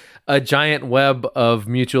like a giant web of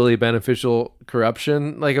mutually beneficial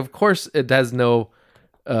corruption. Like, of course, it has no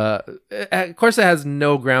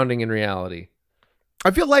grounding in reality. I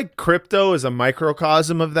feel like crypto is a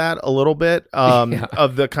microcosm of that a little bit,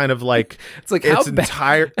 of the kind of like It's like its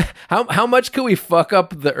entire. how much could we fuck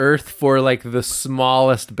up the earth for like the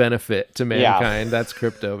smallest benefit to mankind? That's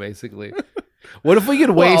crypto, basically. What if we could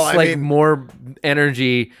waste Well, I mean- more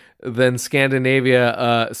energy than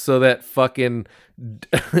Scandinavia, so that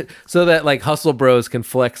like hustle bros can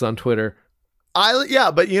flex on Twitter?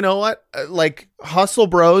 But you know what? Like Hustle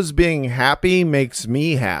Bros being happy makes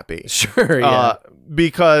me happy. Sure, yeah.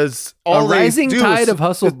 Because all A they rising do tide is- of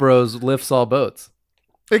hustle bros lifts all boats.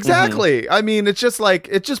 Exactly. I mean, it's just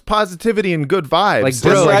positivity and good vibes. Like, And,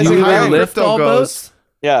 bro, Just do rising you tide. lift crypto all goes, boats?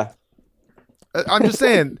 Yeah. I'm just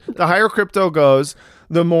saying, the higher crypto goes,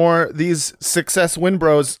 the more these success win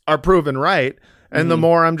bros are proven right. And the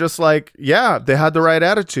more I'm just like, yeah, they had the right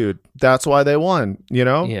attitude. That's why they won, you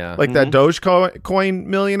know? Yeah. Like that Dogecoin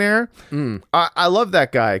millionaire. I love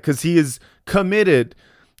that guy because he is committed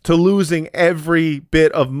to losing every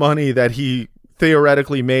bit of money that he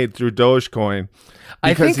theoretically made through Dogecoin.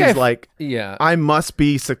 I Because think he's like, yeah. I must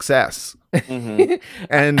be success.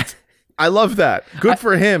 And I love that. Good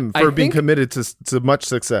for him I for being think- committed to much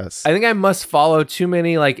success. I think I must follow too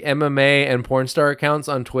many like MMA and porn star accounts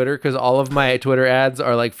on Twitter because all of my Twitter ads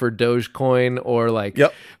are like for Dogecoin or like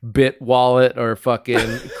Yep. Bit Wallet or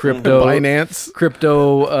fucking crypto Binance, backpack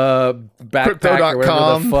or whatever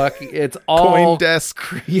Crypto.com, the fuck. It's all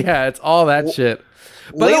CoinDesk. yeah, it's all that shit.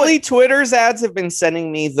 By the Lately, Twitter's ads have been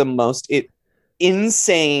sending me the most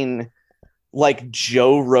insane, like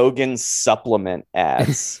Joe Rogan supplement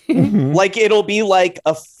ads. Like it'll be like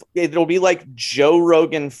Joe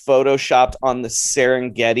Rogan photoshopped on the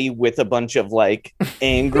Serengeti with a bunch of like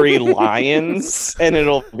angry lions, and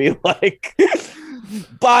it'll be like,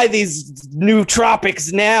 buy these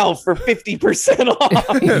nootropics now for 50%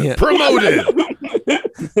 off. Yeah. Promoted.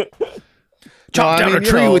 Chop No, I down mean, a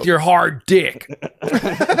you tree know- with your hard dick.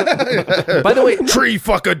 By the way, Tree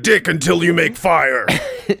fuck a dick until you make fire.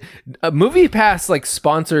 MoviePass like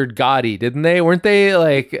sponsored Gotti, didn't they? Weren't they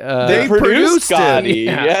like They Produced produced him. Gotti,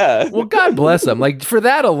 yeah. Well, God bless them. Like for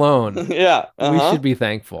that alone, Yeah. we uh-huh. should be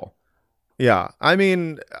thankful. Yeah, I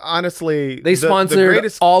mean, honestly, They the sponsored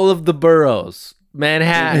greatest. all of the boroughs.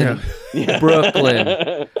 Manhattan, Yeah.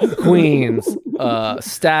 Brooklyn, Queens,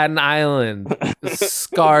 Staten Island,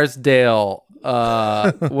 Scarsdale.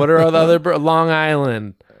 What are the other Long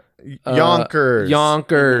Island, Yonkers,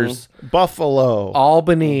 Buffalo,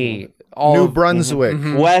 Albany, New Brunswick,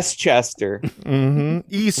 Westchester.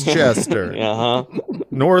 Eastchester, Uh-huh.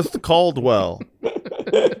 North Caldwell.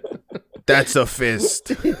 That's a fist.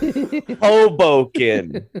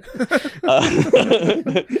 Hoboken.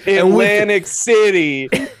 Atlantic City.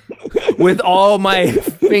 with all my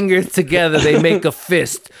fingers together, they make a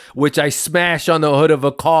fist, which I smash on the hood of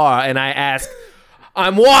a car, and I ask,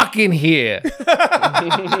 I'm walking here.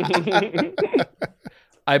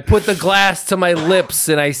 I put the glass to my lips,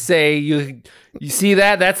 and I say, you see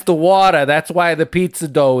that? That's the water. That's why the pizza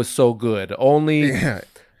dough is so good. Only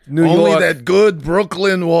New Only York. that good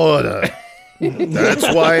Brooklyn water. That's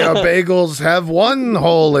why our bagels have one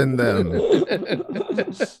hole in them.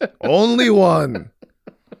 Only one.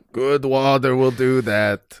 Good water will do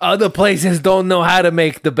that. Other places don't know how to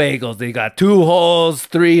make the bagels. They got 2 holes,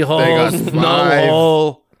 3 got holes, no 5.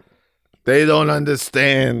 hole. They don't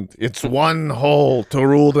understand. It's one hole to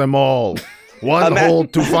rule them all. One hole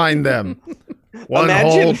to find them. One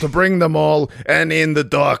hole to bring them all, and in the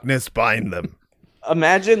darkness bind them.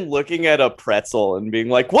 Imagine looking at a pretzel and being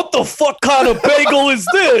like, what the fuck kind of bagel is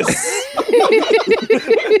this?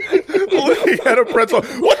 Looking at a pretzel.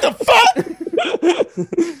 What the fuck?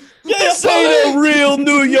 This ain't a real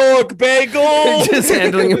New York bagel. Just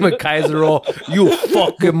handling him a Kaiser roll. You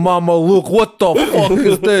fucking mama, look, what the fuck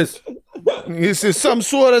is this? This is some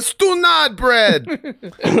sort of stunad bread.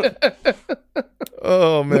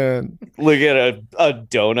 Oh, man. Look at a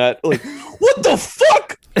donut. Like, what the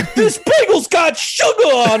fuck? This bagel's got sugar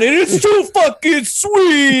on it. It's too fucking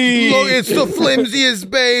sweet. Look, it's the flimsiest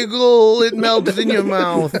bagel. It melts in your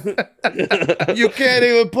mouth. You can't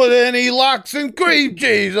even put any lox and cream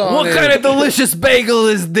cheese on What it. kind of delicious bagel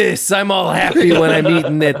is this? I'm all happy when I'm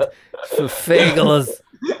eating it. For bagels.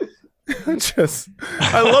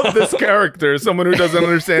 I love this character, someone who doesn't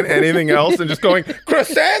understand anything else and just going,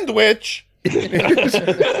 croissant-wich.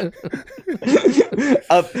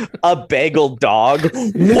 a bagel dog.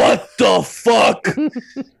 What the fuck?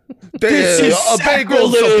 This is A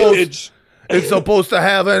bagel's sacrilege. it's supposed to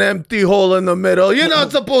have an empty hole in the middle. You're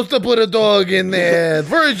not supposed to put a dog in there.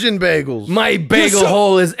 Virgin bagels. My bagel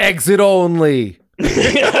hole is exit only.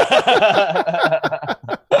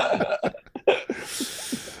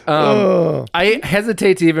 I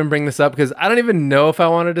hesitate to even bring this up because I don't even know if I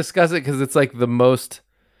want to discuss it because it's like the most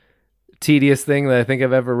tedious thing that I think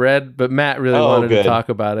I've ever read. But Matt really wanted to talk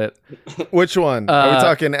about it. Which one? Are we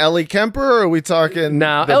talking Ellie Kemper or are we talking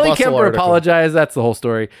Now, the Ellie Bustle Kemper article? apologized. That's the whole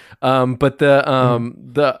story. But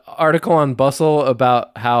the article on Bustle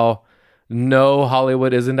about how no,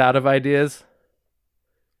 Hollywood isn't out of ideas.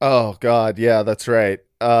 Oh, God. Yeah, that's right.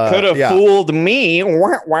 Could have fooled me.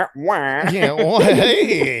 Wah, wah, wah. Yeah, well,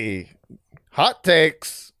 hey, hot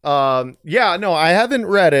takes. Yeah, no, I haven't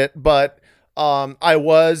read it, but I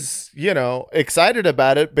was, excited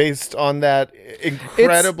about it based on that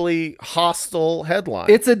incredibly hostile headline.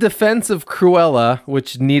 It's a defense of Cruella,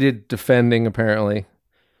 which needed defending, apparently.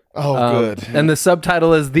 good. And the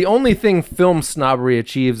subtitle is "The only thing film snobbery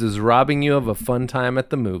achieves is robbing you of a fun time at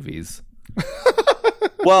the movies."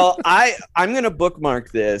 Well, I'm gonna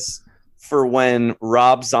bookmark this for when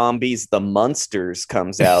Rob Zombie's The Munsters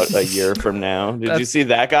comes out a year from now. Did you see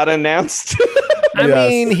that got announced? I Yes.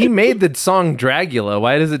 mean, he made the song Dragula.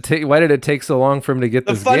 Why did it take so long for him to get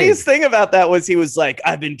The this funniest gig? thing about that was he was like,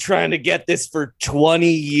 I've been trying to get this for 20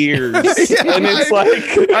 years. Yeah, and it's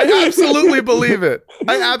like I absolutely believe it.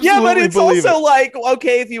 I absolutely yeah, but it's believe also it. like,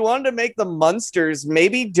 okay, if you wanted to make the Munsters,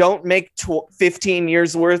 maybe don't make 15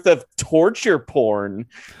 years worth of torture porn.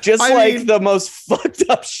 Just I like mean- the most fucked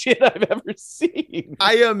up shit I've ever seen.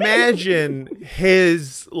 I imagine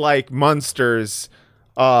his Munsters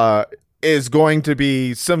is going to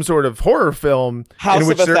be some sort of horror film House in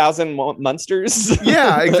which of a there- Thousand Munsters.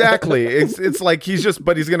 Yeah, exactly. It's like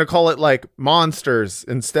but he's gonna call it like Monsters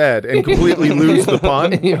instead and completely lose the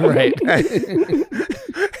pun. Right.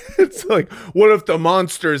 It's like, what if the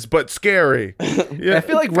monsters but scary? Yeah, I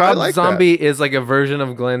feel like I Rob like Zombie is like a version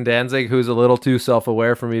of Glenn Danzig who's a little too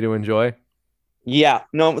self-aware for me to enjoy. Yeah,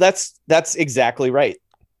 no, that's exactly right.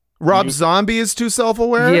 that. Rob Zombie is too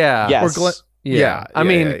self-aware. Yeah. Yes. Or Glenn. Yeah. I yeah,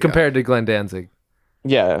 mean, yeah. compared to Glenn Danzig.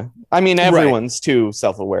 Yeah. I mean, everyone's too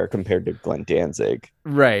self-aware compared to Glenn Danzig.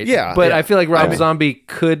 Right. Yeah, But yeah. I feel like Rob I mean- Zombie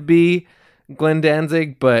could be Glenn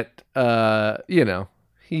Danzig, but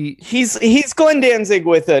He's Glenn Danzig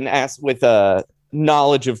with a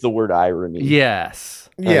knowledge of the word irony. yes.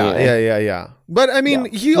 Yeah. But I mean,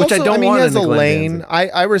 he Which I also, don't he want has in a the Glenn lane.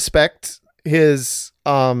 Danzig. I respect his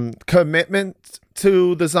commitment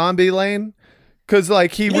to the zombie lane, because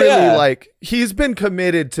like he really Yeah. like he's been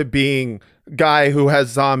committed to being guy who has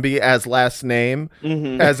zombie as last name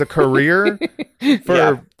as a career for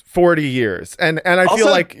Yeah. 40 years, and I feel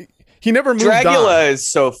Also, like he never moved Dragula on. is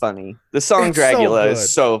so funny. The song It's so Dragula good.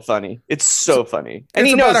 is so funny. It's so funny. And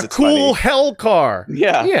It's he about knows a it's cool funny. hell car.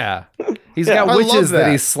 Yeah. Yeah. He's Yeah. got I love witches that.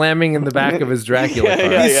 that. He's slamming in the back of his Dracula Yeah,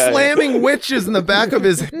 car. yeah, He's slamming witches in the back of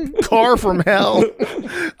his car from hell.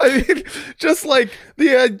 I mean, just like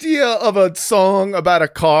the idea of a song about a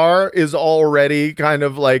car is already kind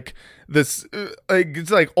of like this, like, it's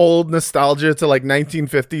like old nostalgia to like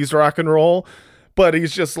 1950s rock and roll. But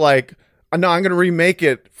he's just like, no, I'm going to remake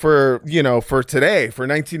it for, for today, for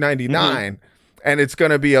 1999. And it's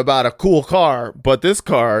going to be about a cool car, but this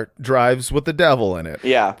car drives with the devil in it.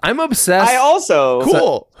 Yeah. I'm obsessed. I also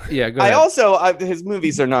Cool. Yeah, go ahead. his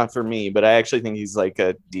movies are not for me, but I actually think he's like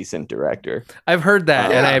a decent director. I've heard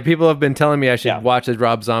that, Yeah. and people have been telling me I should Yeah. watch a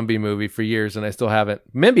Rob Zombie movie for years, and I still haven't.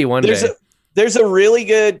 Maybe one There's day. there's a really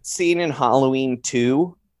good scene in Halloween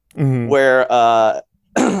 2 Mhm. where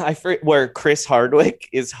where Chris Hardwick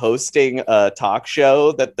is hosting a talk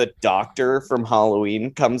show that the doctor from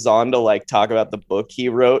Halloween comes on to like talk about the book he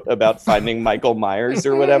wrote about finding Michael Myers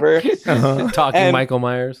or whatever. Uh-huh. Talking and- Michael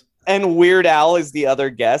Myers. And Weird Al is the other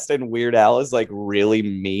guest, and Weird Al is like really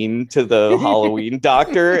mean to the Halloween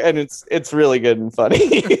doctor, and it's really good and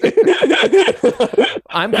funny.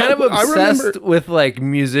 I'm kind of I obsessed remember- with like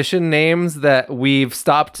musician names that we've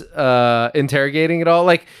stopped interrogating at all.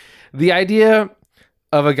 Like the idea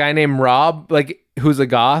of a guy named Rob, like who's a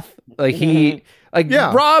goth, like he. Like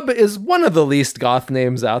Yeah. Rob is one of the least goth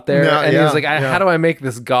names out there, Yeah, and yeah, he's like, yeah. "How do I make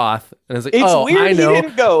this goth?" And it's like, It's "Oh, weird I he know.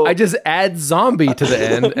 didn't go- I just add zombie to the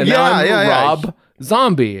end, and now Yeah, I'm yeah, yeah. Rob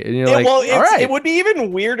Zombie." And you're like, well, "All right." it would be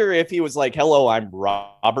even weirder if he was like, "Hello, I'm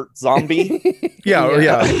Robert Zombie." Yeah.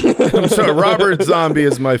 I'm sorry. Robert Zombie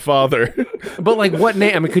is my father. But like, what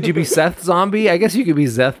name? I mean, could you be Seth Zombie? I guess you could be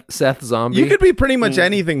Seth Zombie. You could be pretty much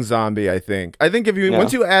anything zombie, I think. I think if you Yeah.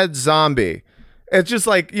 once you add zombie, it's just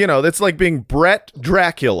like, it's like being Brett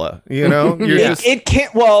Dracula, You're just It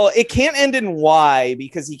can't end in Y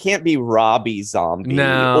because he can't be Robbie Zombie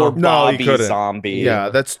No. or No, he Bobby couldn't. Zombie. yeah,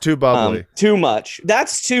 that's too bubbly. Too much.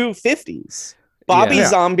 That's too 50s. Bobby Yeah.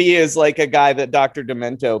 Zombie is like a guy that Dr.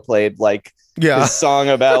 Demento played like Yeah. his song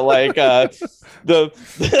about like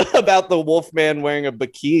about the Wolfman wearing a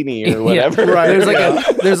bikini or whatever. right.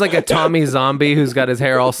 There's like a Tommy Zombie who's got his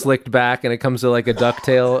hair all slicked back, and it comes to like a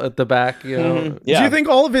ducktail at the back. You know, Yeah. Do you think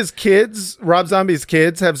all of his kids, Rob Zombie's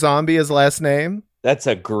kids, have Zombie as last name? That's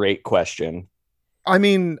a great question. I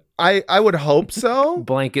mean, I would hope so.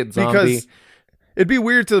 blanket zombie. Because it'd be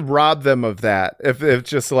weird to rob them of that if it's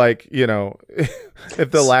just like,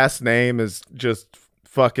 if the last name is just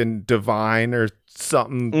fucking Divine or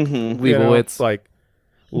something. Mm-hmm. Leibowitz. It's like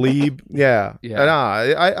Lieb. Yeah. Yeah. Nah,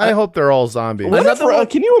 I hope they're all zombies.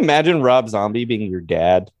 Can you imagine Rob Zombie being your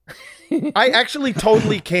dad? I actually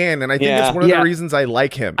totally can, and I think Yeah. it's one of Yeah. the reasons I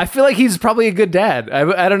like him. I feel like he's probably a good dad.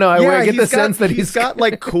 I don't know. I get the sense that he's got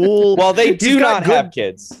like cool. Well, they he's do got not good- have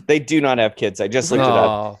kids. They do not have kids. I just looked it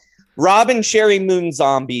up. Oh, Rob and Sherry Moon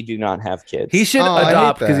Zombie do not have kids. he should Oh, I hate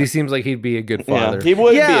adopt because that. he seems like he'd be a good yeah, father. he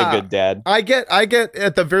would Yeah. be a good dad. I get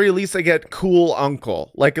at the very least I get cool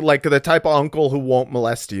uncle, like the type of uncle who won't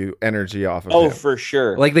molest you energy off of Oh, him. for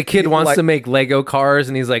sure. Like the kid wants Like- to make Lego cars,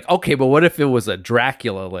 and he's like, "Okay, but what if it was a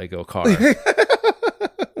Dracula Lego car?"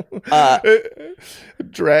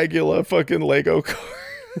 Dragula fucking Lego car.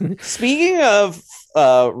 Speaking of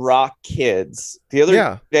rock kids, the other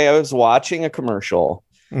Yeah. day I was watching a commercial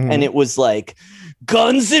Mhm. and it was like,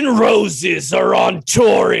 Guns N' Roses are on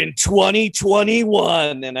tour in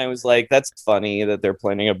 2021. And I was like, that's funny that they're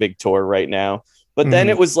planning a big tour right now. But then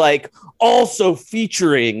Mhm. it was like, also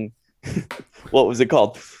featuring, what was it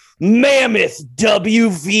called? Mammoth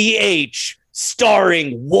WVH,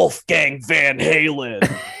 starring Wolfgang Van Halen.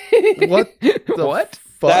 What the What?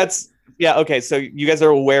 fuck? That's, yeah, okay. So you guys are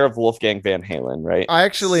aware of Wolfgang Van Halen, right? I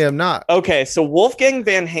actually am not. Okay, so Wolfgang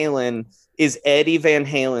Van Halen is Eddie Van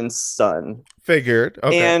Halen's son. Figured.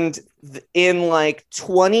 Okay. And in like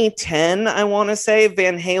 2010, I want to say,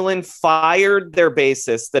 Van Halen fired their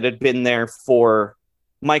bassist that had been there for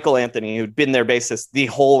Michael Anthony, who'd been their bassist the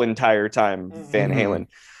whole entire time, Van Mhm. Halen.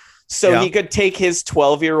 So Yeah. he could take his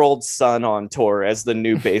 12-year-old son on tour as the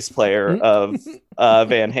new bass player of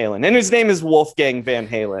Van Halen. And his name is Wolfgang Van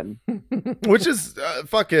Halen. Which is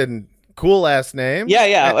fucking cool ass name. Yeah,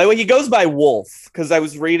 yeah. Well, he goes by Wolf because I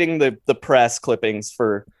was reading the press clippings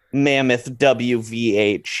for Mammoth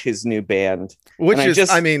WVH, his new band. Which And is,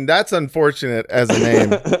 I mean, that's unfortunate as a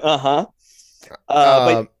name. Uh-huh.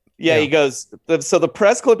 But he goes, so the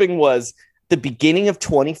press clipping was the beginning of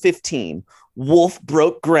 2015. Wolf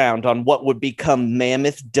broke ground on what would become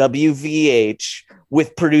Mammoth WVH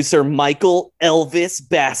with producer Michael Elvis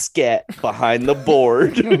Basket behind the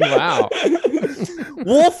board. Wow.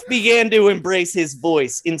 Wolf began to embrace his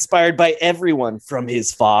voice, inspired by everyone from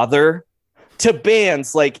his father to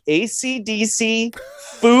bands like AC/DC,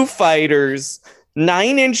 Foo Fighters,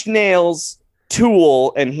 Nine Inch Nails,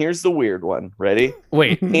 Tool, and here's the weird one. Ready?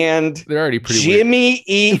 Wait, And they're already pretty Jimmy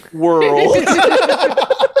Eat World. weird.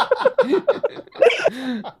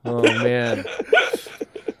 Oh man,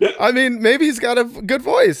 I mean, maybe he's got a good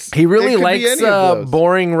voice. he really It could be likes any of those.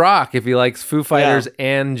 boring rock. If he likes Foo Fighters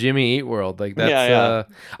and Jimmy Eat World, like that's. Yeah.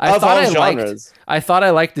 I Of thought all I liked. genres. I thought I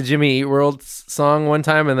liked the Jimmy Eat World song one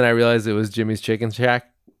time, and then I realized it was Jimmy's Chicken Shack.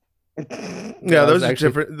 Yeah, That was those are actually-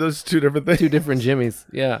 different. Those two different things. Two different Jimmys.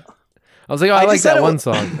 Yeah, I was like, oh, I I like just said that it one was-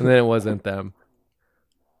 song, and then it wasn't them.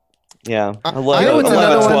 Yeah. I know it's 11,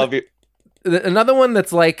 another one. 12 year- Another one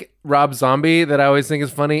that's like Rob Zombie that I always think is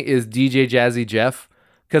funny is DJ Jazzy Jeff,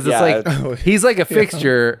 because it's Yeah, like Oh, he's like a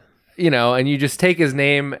fixture, you know, and you just take his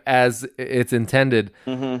name as it's intended.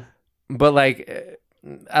 Mhm. But like,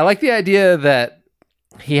 I like the idea that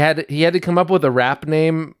he had to come up with a rap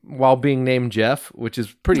name while being named Jeff, which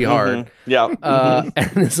is pretty hard. Mhm. Yeah.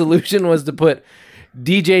 And the solution was to put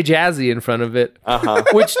DJ Jazzy in front of it, Uh-huh.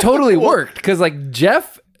 which totally worked because like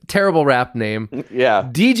Jeff, terrible rap name. Yeah.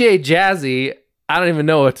 DJ Jazzy, I don't even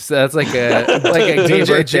know what to say. That's like a gay DJ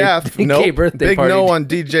birthday, Jeff. gay Nope. birthday Big party. no on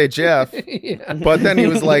DJ Jeff. Yeah. But then he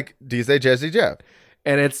was like, DJ Jazzy Jeff.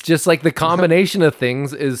 And it's just like the combination of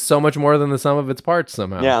things is so much more than the sum of its parts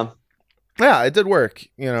somehow. Yeah. Yeah, it did work.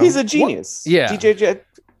 You know, He's a genius. Yeah. DJ Jet.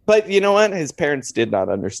 But you know what? His parents did not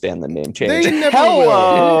understand the name change. They never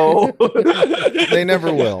Hello. They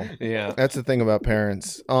never will. Yeah. That's the thing about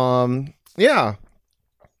parents. Yeah.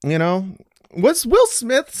 You know, was Will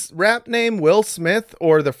Smith's rap name Will Smith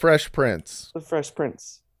or the Fresh Prince? The Fresh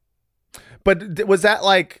Prince. But was that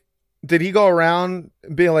like, did he go around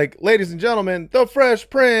being like, ladies and gentlemen, the Fresh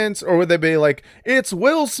Prince? Or would they be like, it's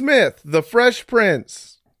Will Smith, the Fresh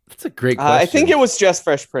Prince? That's a great question. I think it was just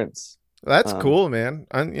Fresh Prince. That's cool, man.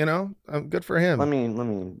 I'm good for him. Let me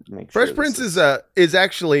make sure. Fresh this Prince is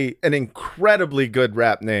actually an incredibly good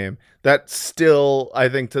rap name that still, I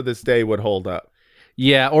think, to this day would hold up.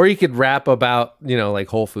 Yeah, or you could rap about, you know, like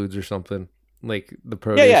Whole Foods or something. Like the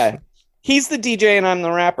produce. Yeah. He's the DJ and I'm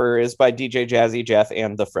the rapper is by DJ Jazzy Jeff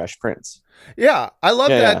and the Fresh Prince. Yeah, I love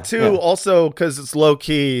Yeah, that too. yeah. Also, because it's low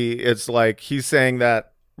key. It's like he's saying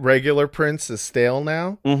that regular Prince is stale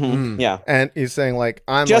now, Mm-hmm. Yeah. and he's saying like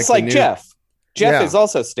I'm Just like, like the new- Jeff. Jeff Yeah. is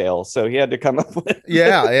also stale, so he had to come up with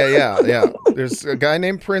Yeah. There's a guy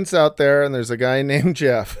named Prince out there, and there's a guy named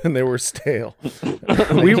Jeff, and they were stale.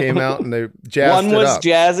 They came out and they jazzed one it was up.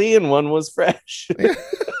 jazzy and one was fresh.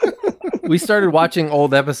 We started watching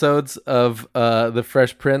old episodes of the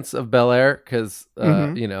Fresh Prince of Bel-Air because,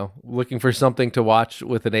 you know, looking for something to watch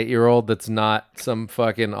with an 8-year-old that's not some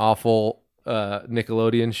fucking awful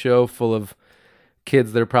Nickelodeon show full of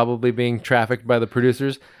kids that are probably being trafficked by the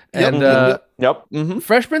producers. Yep. And Yep. Mm-hmm.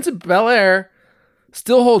 Fresh Prince of Bel-Air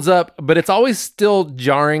still holds up, but it's always still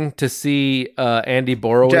jarring to see Andy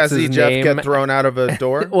Borowitz's Jazzy Jeff name. get thrown out of a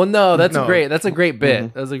door. Well, no, that's No. great. That's a great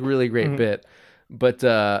bit. That's a really great bit. But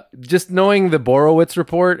just knowing the Borowitz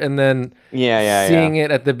report and then Yeah. seeing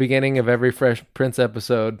it at the beginning of every Fresh Prince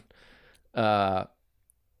episode, I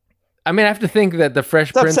mean, I have to think that the Fresh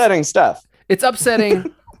It's Prince. upsetting stuff. It's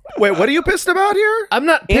upsetting. Wait, what are you pissed about here? I'm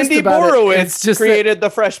not pissed Andy about it. Borowitz It's just created the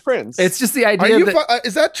Fresh Prince. It's just the Are idea you? that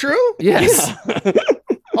Is that true? yes,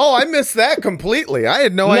 Oh, I missed that completely. I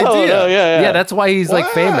had no no, idea. no, yeah. yeah, that's why he's like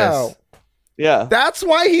famous, Wow. yeah. That's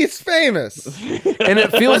why he's famous. and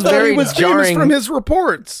it feels I thought very he was jarring. famous from his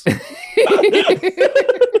reports.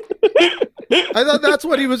 I thought that's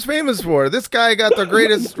what he was famous for. This guy got the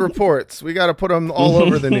greatest reports. We got to put him all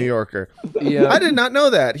over the New Yorker. Yeah, I did not know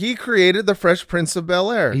that. He created the Fresh Prince of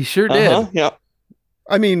Bel-Air. he sure did. Uh-huh, yeah.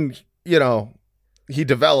 I mean, you know, he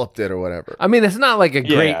developed it or whatever. I mean, it's not like a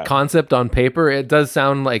great Yeah. concept on paper. It does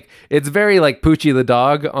sound like it's very like Poochie the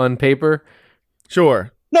dog on paper.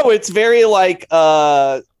 Sure. No, it's very like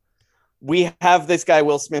we have this guy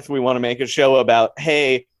Will Smith we want to make a show about.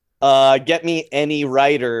 Hey, get me any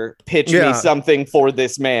writer, pitch Yeah. me something for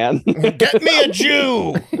this man. Get me a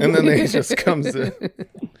Jew. And then he just comes in.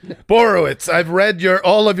 Borowitz, I've read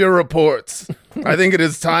all of your reports. I think it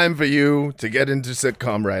is time for you to get into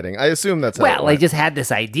sitcom writing. I assume that's how it Well, I went. just had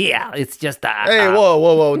this idea. It's just Hey,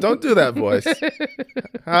 whoa. Don't do that voice.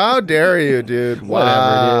 How dare you, dude?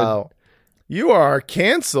 Wow. You are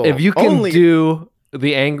canceled. if you can do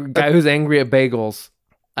the angry guy who's angry at bagels,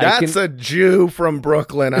 That's a Jew from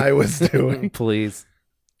Brooklyn I was doing. please.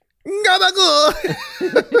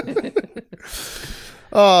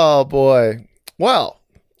 Oh, boy. Well,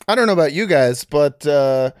 I don't know about you guys, but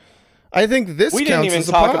I think this We didn't counts even as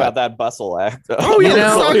a talk pod. about that bustle act. Oh, yeah, You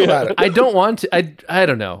let's know, talk about it. I don't want to. I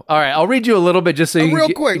don't know. All right, I'll read you a little bit just so you Real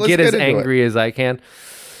can quick, let's get as get into angry as I can.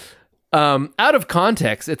 Out of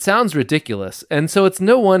context, it sounds ridiculous, and so it's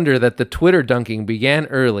no wonder that the Twitter dunking began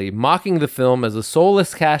early, mocking the film as a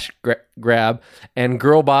soulless cash grab and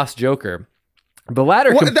girl boss Joker. The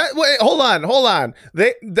latter, Wait, hold on.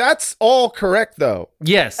 That's all correct, though.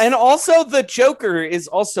 yes, And also, the Joker is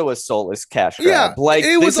also a soulless cash grab. Yeah, like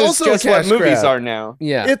it was this also is a just what cash movies grab. are now.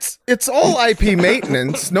 yeah. It's all IP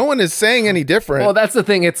maintenance. No one is saying any different. Well, that's the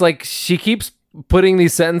thing. It's like she keeps putting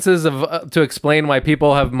these sentences of to explain why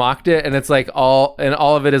people have mocked it, and it's like all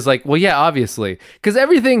of it is like, well, yeah, obviously, because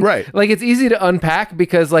everything, Right. like it's easy to unpack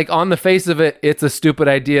because like on the face of it, it's a stupid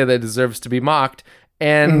idea that deserves to be mocked,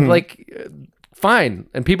 and like fine,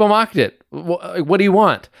 and people mocked it. What do you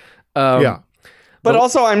want? Yeah. But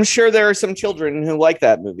also, I'm sure there are some children who like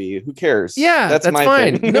that movie. Who cares? Yeah, that's my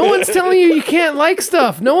fine. thing. No one's telling you can't like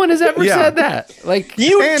stuff. No one has ever Yeah. said that. Like,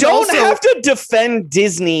 You And don't also- have to defend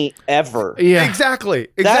Disney ever. yeah, Exactly.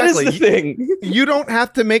 That is the thing. You don't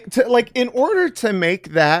have to make in order to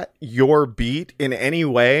make that your beat in any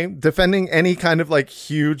way, defending any kind of like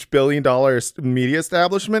huge billion-dollar media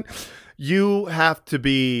establishment, you have to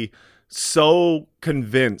be so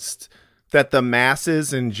convinced that the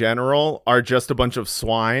masses in general are just a bunch of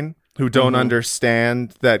swine who don't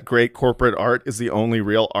understand that great corporate art is the only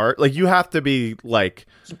real art. Like you have to be like,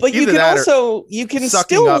 But you either can that or also you can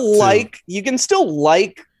sucking up still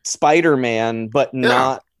like Spider-Man, but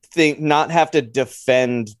not have to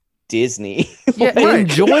defend Disney. yeah.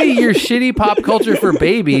 Enjoy your shitty pop culture for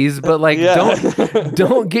babies, but like Yeah.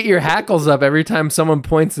 don't get your hackles up every time someone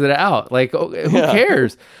points it out. Like, who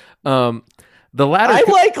cares? The latter, I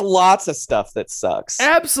like lots of stuff that sucks.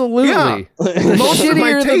 absolutely. Yeah. The most of my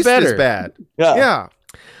shittier, the taste better. is bad. Yeah. Yeah.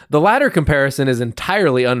 The latter comparison is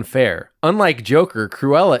entirely unfair. Unlike Joker,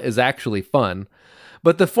 Cruella is actually fun,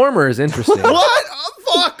 but the former is interesting. What?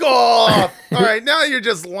 Oh, fuck off. All right, now you're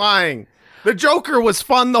just lying. The Joker was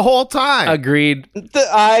fun the whole time. Agreed.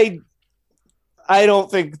 I don't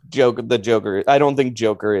think the Joker. I don't think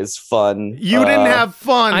Joker is fun. You didn't have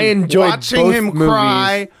fun. I enjoyed watching both him movies.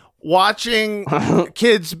 cry, watching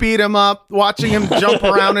kids beat him up, watching him jump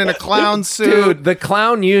around in a clown suit. Dude, the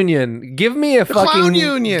Clown Union. Give me a fucking Clown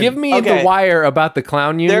Union. Give me Okay. the wire about the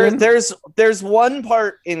Clown Union. There's one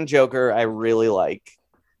part in Joker I really like,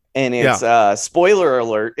 and it's spoiler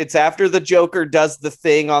alert. It's after the Joker does the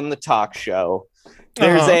thing on the talk show.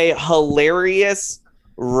 There's a hilarious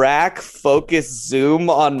rack focus zoom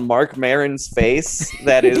on Mark Maron's face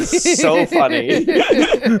that is so funny.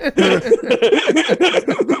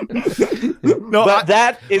 No, But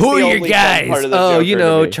that is Who the are your only fun guys? part of the Oh, Joker you to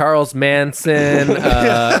know, me. Charles Manson,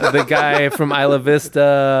 the guy from Isla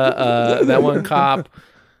Vista, that one cop.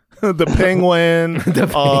 the penguin.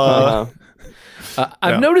 Uh,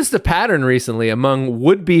 I've noticed a pattern recently among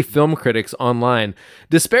would-be film critics online,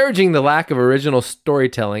 disparaging the lack of original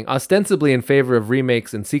storytelling, ostensibly in favor of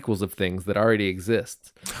remakes and sequels of things that already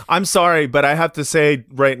exist. I'm sorry, but I have to say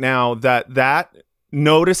right now that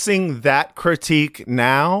noticing that critique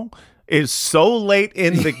now is so late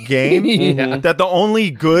in the game Yeah. that the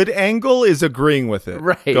only good angle is agreeing with it.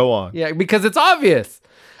 Right. Go on. Yeah, because it's obvious.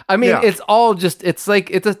 I mean, Yeah. it's all just, it's like,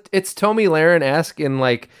 it's Tommy Lahren-esque in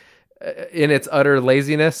like, in its utter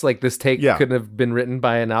laziness. Like this take Yeah. couldn't have been written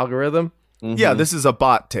by an algorithm. Yeah, this is a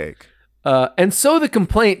bot take. And so the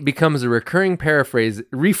complaint becomes a recurring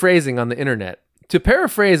rephrasing on the internet. To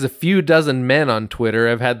paraphrase a few dozen men on Twitter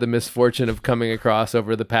I've had the misfortune of coming across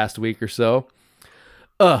over the past week or so.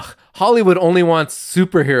 Ugh, Hollywood only wants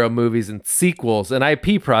superhero movies and sequels and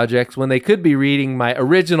IP projects when they could be reading my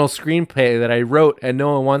original screenplay that I wrote and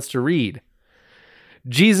no one wants to read.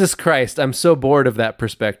 Jesus Christ, I'm so bored of that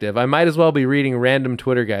perspective. I might as well be reading random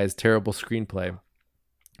Twitter guy's terrible screenplay.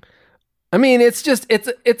 I mean, it's just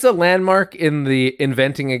it's a landmark in the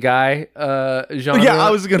inventing a guy genre. Yeah, I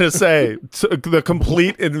was gonna say the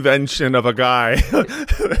complete invention of a guy.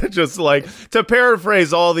 Just like to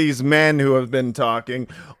paraphrase all these men who have been talking.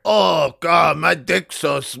 Oh God, my dick's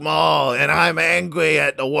so small, and I'm angry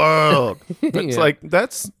at the world. It's Yeah. like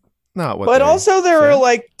that's not what. but they also there say. are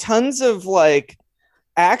like tons of like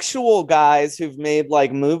actual guys who've made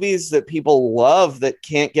like movies that people love that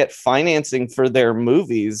can't get financing for their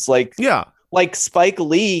movies. Yeah. Like Spike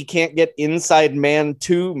Lee can't get Inside Man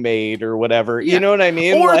 2 made or whatever. Yeah. You know what I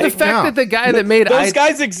mean? Or like, the fact that the guy that made those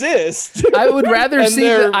guys exist. I would rather and see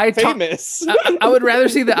they're the famous. I would rather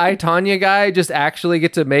see the I Tanya guy just actually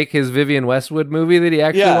get to make his Vivian Westwood movie that he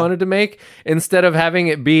actually wanted to make, instead of having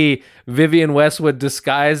it be Vivian Westwood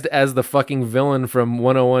disguised as the fucking villain from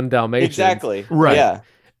 101 Dalmatians. Exactly. Right. Yeah.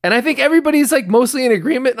 And I think everybody's like mostly in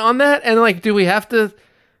agreement on that. And like, do we have to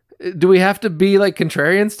be like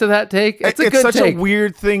contrarians to that take? It's a good such take. a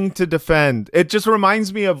weird thing to defend. It just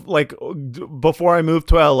reminds me of like before I moved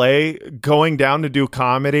to LA, going down to do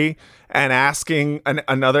comedy and asking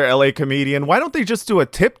another LA comedian, why don't they just do a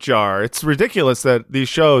tip jar? It's ridiculous that these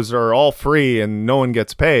shows are all free and no one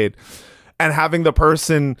gets paid. And having the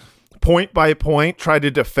person point by point try to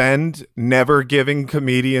defend never giving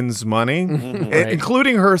comedians money,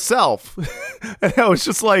 including herself. And I was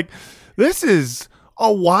just like, this is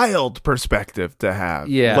a wild perspective to have.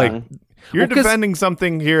 Yeah. Like, you're 'cause defending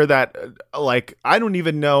something here that, like, I don't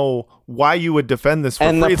even know why you would defend this for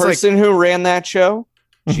And free. the It's like, person who ran that show,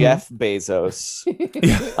 Jeff Bezos.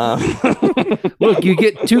 Look, you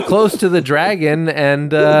get too close to the dragon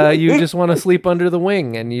and you just want to sleep under the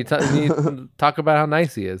wing, and you talk about how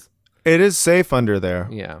nice he is. it is safe under there.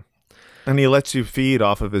 Yeah. And he lets you feed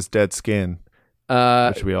off of his dead skin,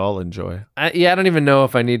 which we all enjoy. I don't even know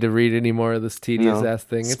if I need to read any more of this tedious ass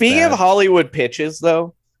thing. It's Speaking bad. of Hollywood pitches,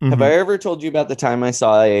 though, have I ever told you about the time I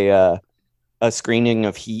saw a screening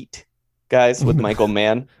of Heat, guys, with Michael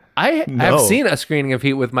Mann? I No. have seen a screening of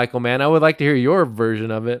Heat with Michael Mann. I would like to hear your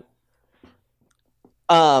version of it.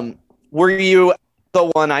 Were you the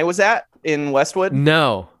one I was at in Westwood?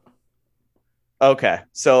 No. Okay,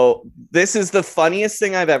 so this is the funniest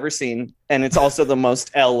thing I've ever seen, and it's also the most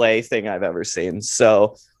LA thing I've ever seen. So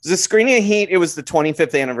it was a screening of Heat. It was the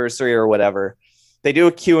 25th anniversary or whatever. They do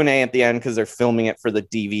a Q&A at the end because they're filming it for the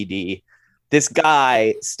DVD. This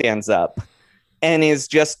guy stands up and is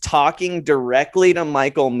just talking directly to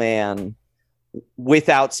Michael Mann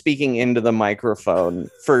without speaking into the microphone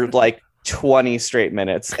for like 20 straight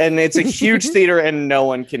minutes. And it's a huge theater and no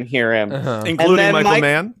one can hear him. Including then Michael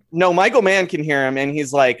Mann? No, Michael Mann can hear him, and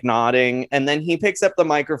he's like nodding. And then he picks up the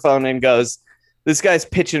microphone and goes, "This guy's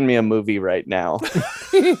pitching me a movie right now."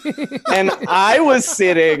 And I was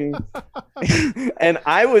sitting,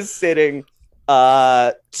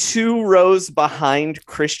 2 rows behind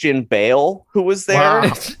Christian Bale, who was there.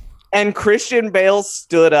 Wow. And Christian Bale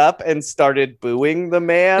stood up and started booing the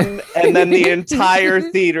man, and then the entire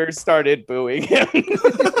theater started booing him.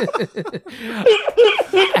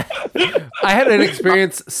 I had an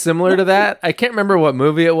experience similar to that. I can't remember what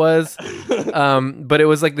movie it was, but it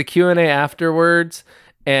was like the Q&A afterwards,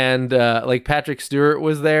 and like Patrick Stewart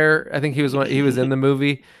was there. I think he was in the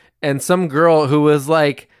movie, and some girl who was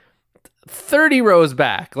like 30 rows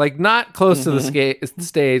back, like not close to the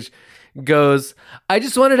stage, goes, "I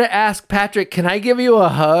just wanted to ask Patrick, can I give you a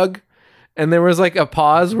hug?" And there was like a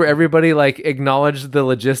pause where everybody like acknowledged the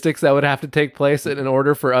logistics that would have to take place in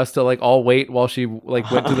order for us to like all wait while she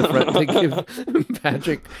like went to the front to give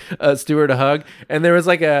Patrick Stewart a hug. And there was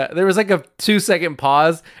like a 2-second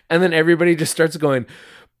pause, and then everybody just starts going,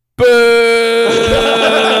 "Boo!"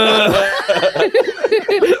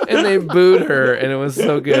 And they booed her, and it was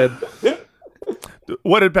so good.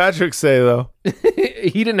 What did Patrick say, though?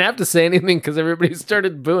 He didn't have to say anything because everybody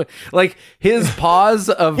started booing. Like his pause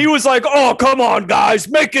of He was like, "Oh, come on, guys,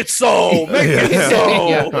 make it so, make it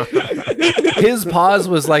so." his pause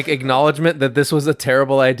was like acknowledgement that this was a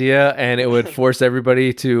terrible idea and it would force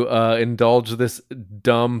everybody to indulge this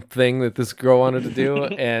dumb thing that this girl wanted to do,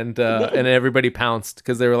 and everybody pounced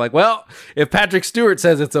because they were like, "Well, if Patrick Stewart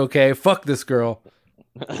says it's okay, fuck this girl."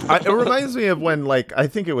 It reminds me of when, like, I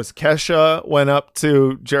think it was Kesha went up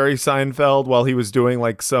to Jerry Seinfeld while he was doing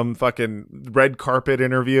like some fucking red carpet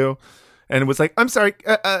interview, and was like, "I'm sorry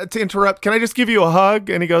to interrupt. Can I just give you a hug?"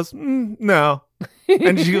 And he goes, "No."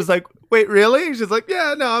 And she was like, "Wait, really?" She's like,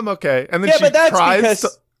 "Yeah, no, I'm okay." And then Yeah, she but that's tries because, to-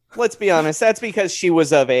 let's be honest, that's because she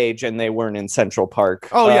was of age and they weren't in Central Park.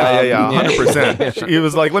 Oh yeah, 100%. He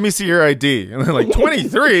was like, "Let me see your ID," and they're like,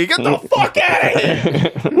 "23? Get the fuck out of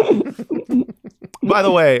here!" By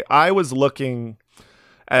the way, I was looking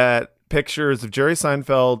at pictures of Jerry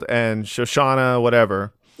Seinfeld and Shoshana,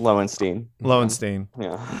 whatever, Lowenstein. Lowenstein,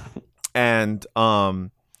 Yeah. and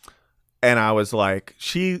I was like,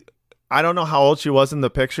 I don't know how old she was in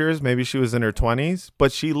the pictures. Maybe she was in her 20s,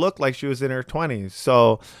 but she looked like she was in her 20s.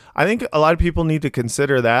 So I think a lot of people need to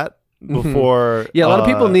consider that before. Yeah, a lot of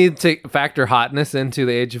people need to factor hotness into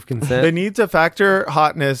the age of consent. They need to factor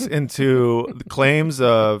hotness into the claims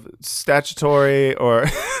of statutory or.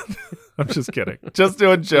 I'm just kidding. Just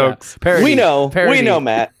doing jokes. Parody. We know, Parody.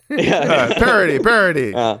 Matt. Yeah. Parody.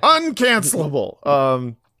 Yeah.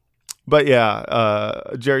 Uncancelable. But yeah,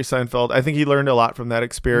 Jerry Seinfeld, I think he learned a lot from that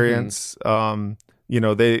experience.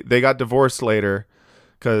 They got divorced later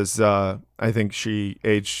because I think she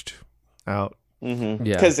aged out. Mm-hmm.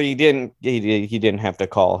 Yeah. Because he didn't have to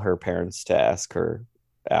call her parents to ask her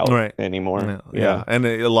out Right. anymore. Yeah. And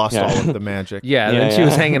it lost all of the magic. Yeah, and Yeah, then she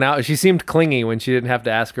was yeah. hanging out. She seemed clingy when she didn't have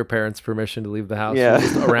to ask her parents' permission to leave the house. Yeah. She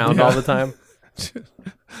was just around all the time.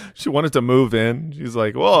 She wanted to move in. She's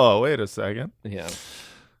like, whoa, wait a second. Yeah.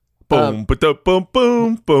 Boom, boom, boom,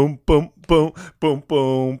 boom, boom, boom, boom, boom,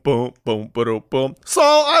 boom, boom, boom, boom. So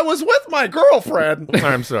I was with my girlfriend.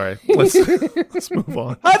 I'm sorry. Let's move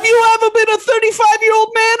on. Have you ever been a 35-year-old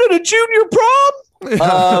man at a junior prom?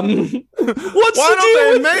 What's Why the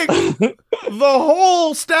deal don't they make the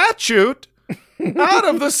whole statute out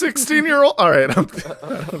of the 16-year-old? All right. I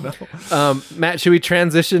don't know. Matt, should we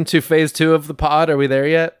transition to phase 2 of the pod? Are we there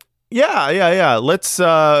yet? Yeah. Let's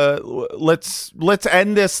end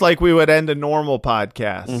this like we would end a normal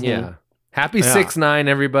podcast. Mhm. Yeah. Happy Yeah. 6-9,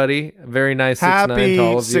 everybody. Very nice 6-9 to all Happy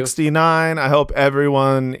of you. 69. I hope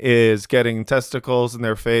everyone is getting testicles in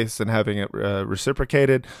their face and having it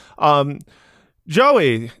reciprocated.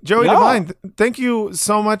 Joey Yeah. Devine, thank you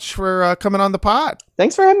so much for coming on the pod.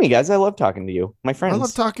 Thanks for having me, guys. I love talking to you, my friends. I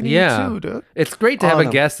love talking to Yeah. you too, dude. It's great to have a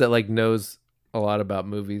no. guest that knows a lot about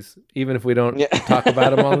movies, even if we don't Yeah. talk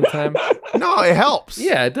about them all the time. No, it helps.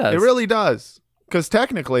 Yeah, it does. It really does. Because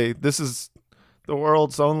technically, this is the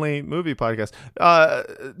world's only movie podcast.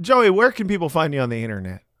 Joey, where can people find you on the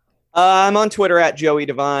internet? I'm on Twitter at Joey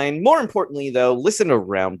Devine. More importantly, though, listen to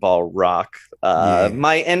Roundball Rock,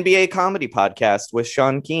 my NBA comedy podcast with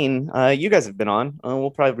Sean Keen. You guys have been on. We'll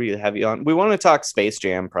probably have you on. We want to talk Space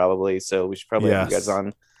Jam, probably, so we should probably have you Yes.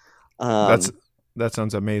 guys on. That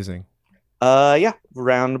sounds amazing. Yeah,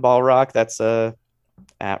 Roundball Rock. That's at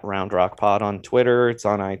Round Rock Pod on Twitter. It's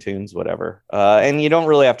on iTunes, whatever. And you don't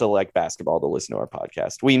really have to like basketball to listen to our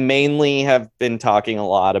podcast. We mainly have been talking a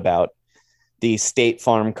lot about the State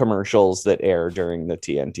Farm commercials that air during the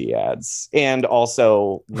TNT ads, and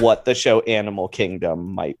also what the show Animal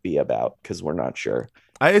Kingdom might be about, because we're not sure.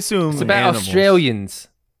 I assume It's about animals. Australians.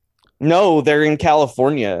 No, they're in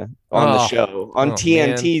California on the Oh. show on Oh,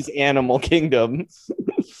 TNT's Animal Kingdom.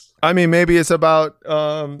 I mean, maybe it's about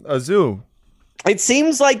a zoo. It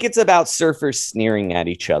seems like it's about surfers sneering at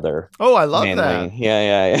each other. Oh, I love mainly. that.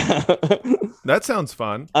 Yeah. That sounds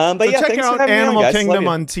fun. But So yeah, check thanks for out having me on, Animal guys. Kingdom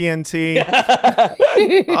Love on TNT.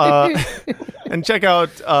 you. And check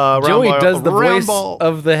out Joey Roundball- does the voice Roundball-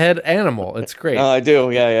 of the head animal. It's great. I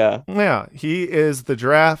do. Yeah. Yeah, he is the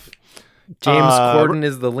giraffe. James Corden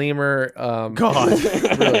is the lemur. God,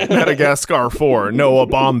 Madagascar 4. Noah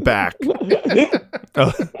Bomb back.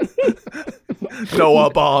 Noah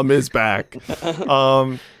Bomb is back.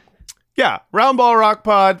 Yeah, Roundball Rock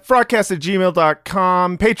Pod,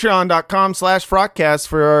 frogcast@gmail.com, patreon.com/frogcast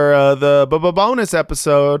for the bonus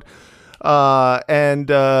episode. And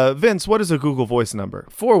Vince, what is a Google Voice number?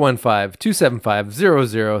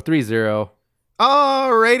 415-275-0030.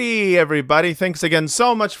 Alrighty, everybody. Thanks again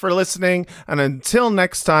so much for listening. And until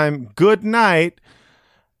next time, good night.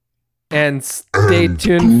 And stay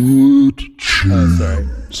tuned. Good cheese.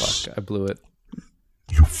 Fuck, I blew it.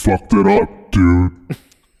 You fucked it up, dude.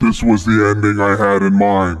 This was the ending I had in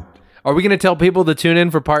mind. Are we going to tell people to tune in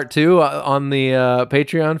for part 2 on the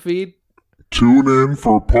Patreon feed? Tune in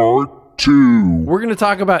for part 2 We're going to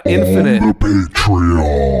talk about on Infinite, the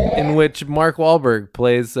Patreon. in which Mark Wahlberg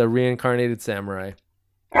plays a reincarnated samurai.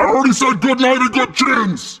 I already said good night and good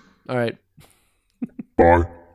chins. All right. Bye.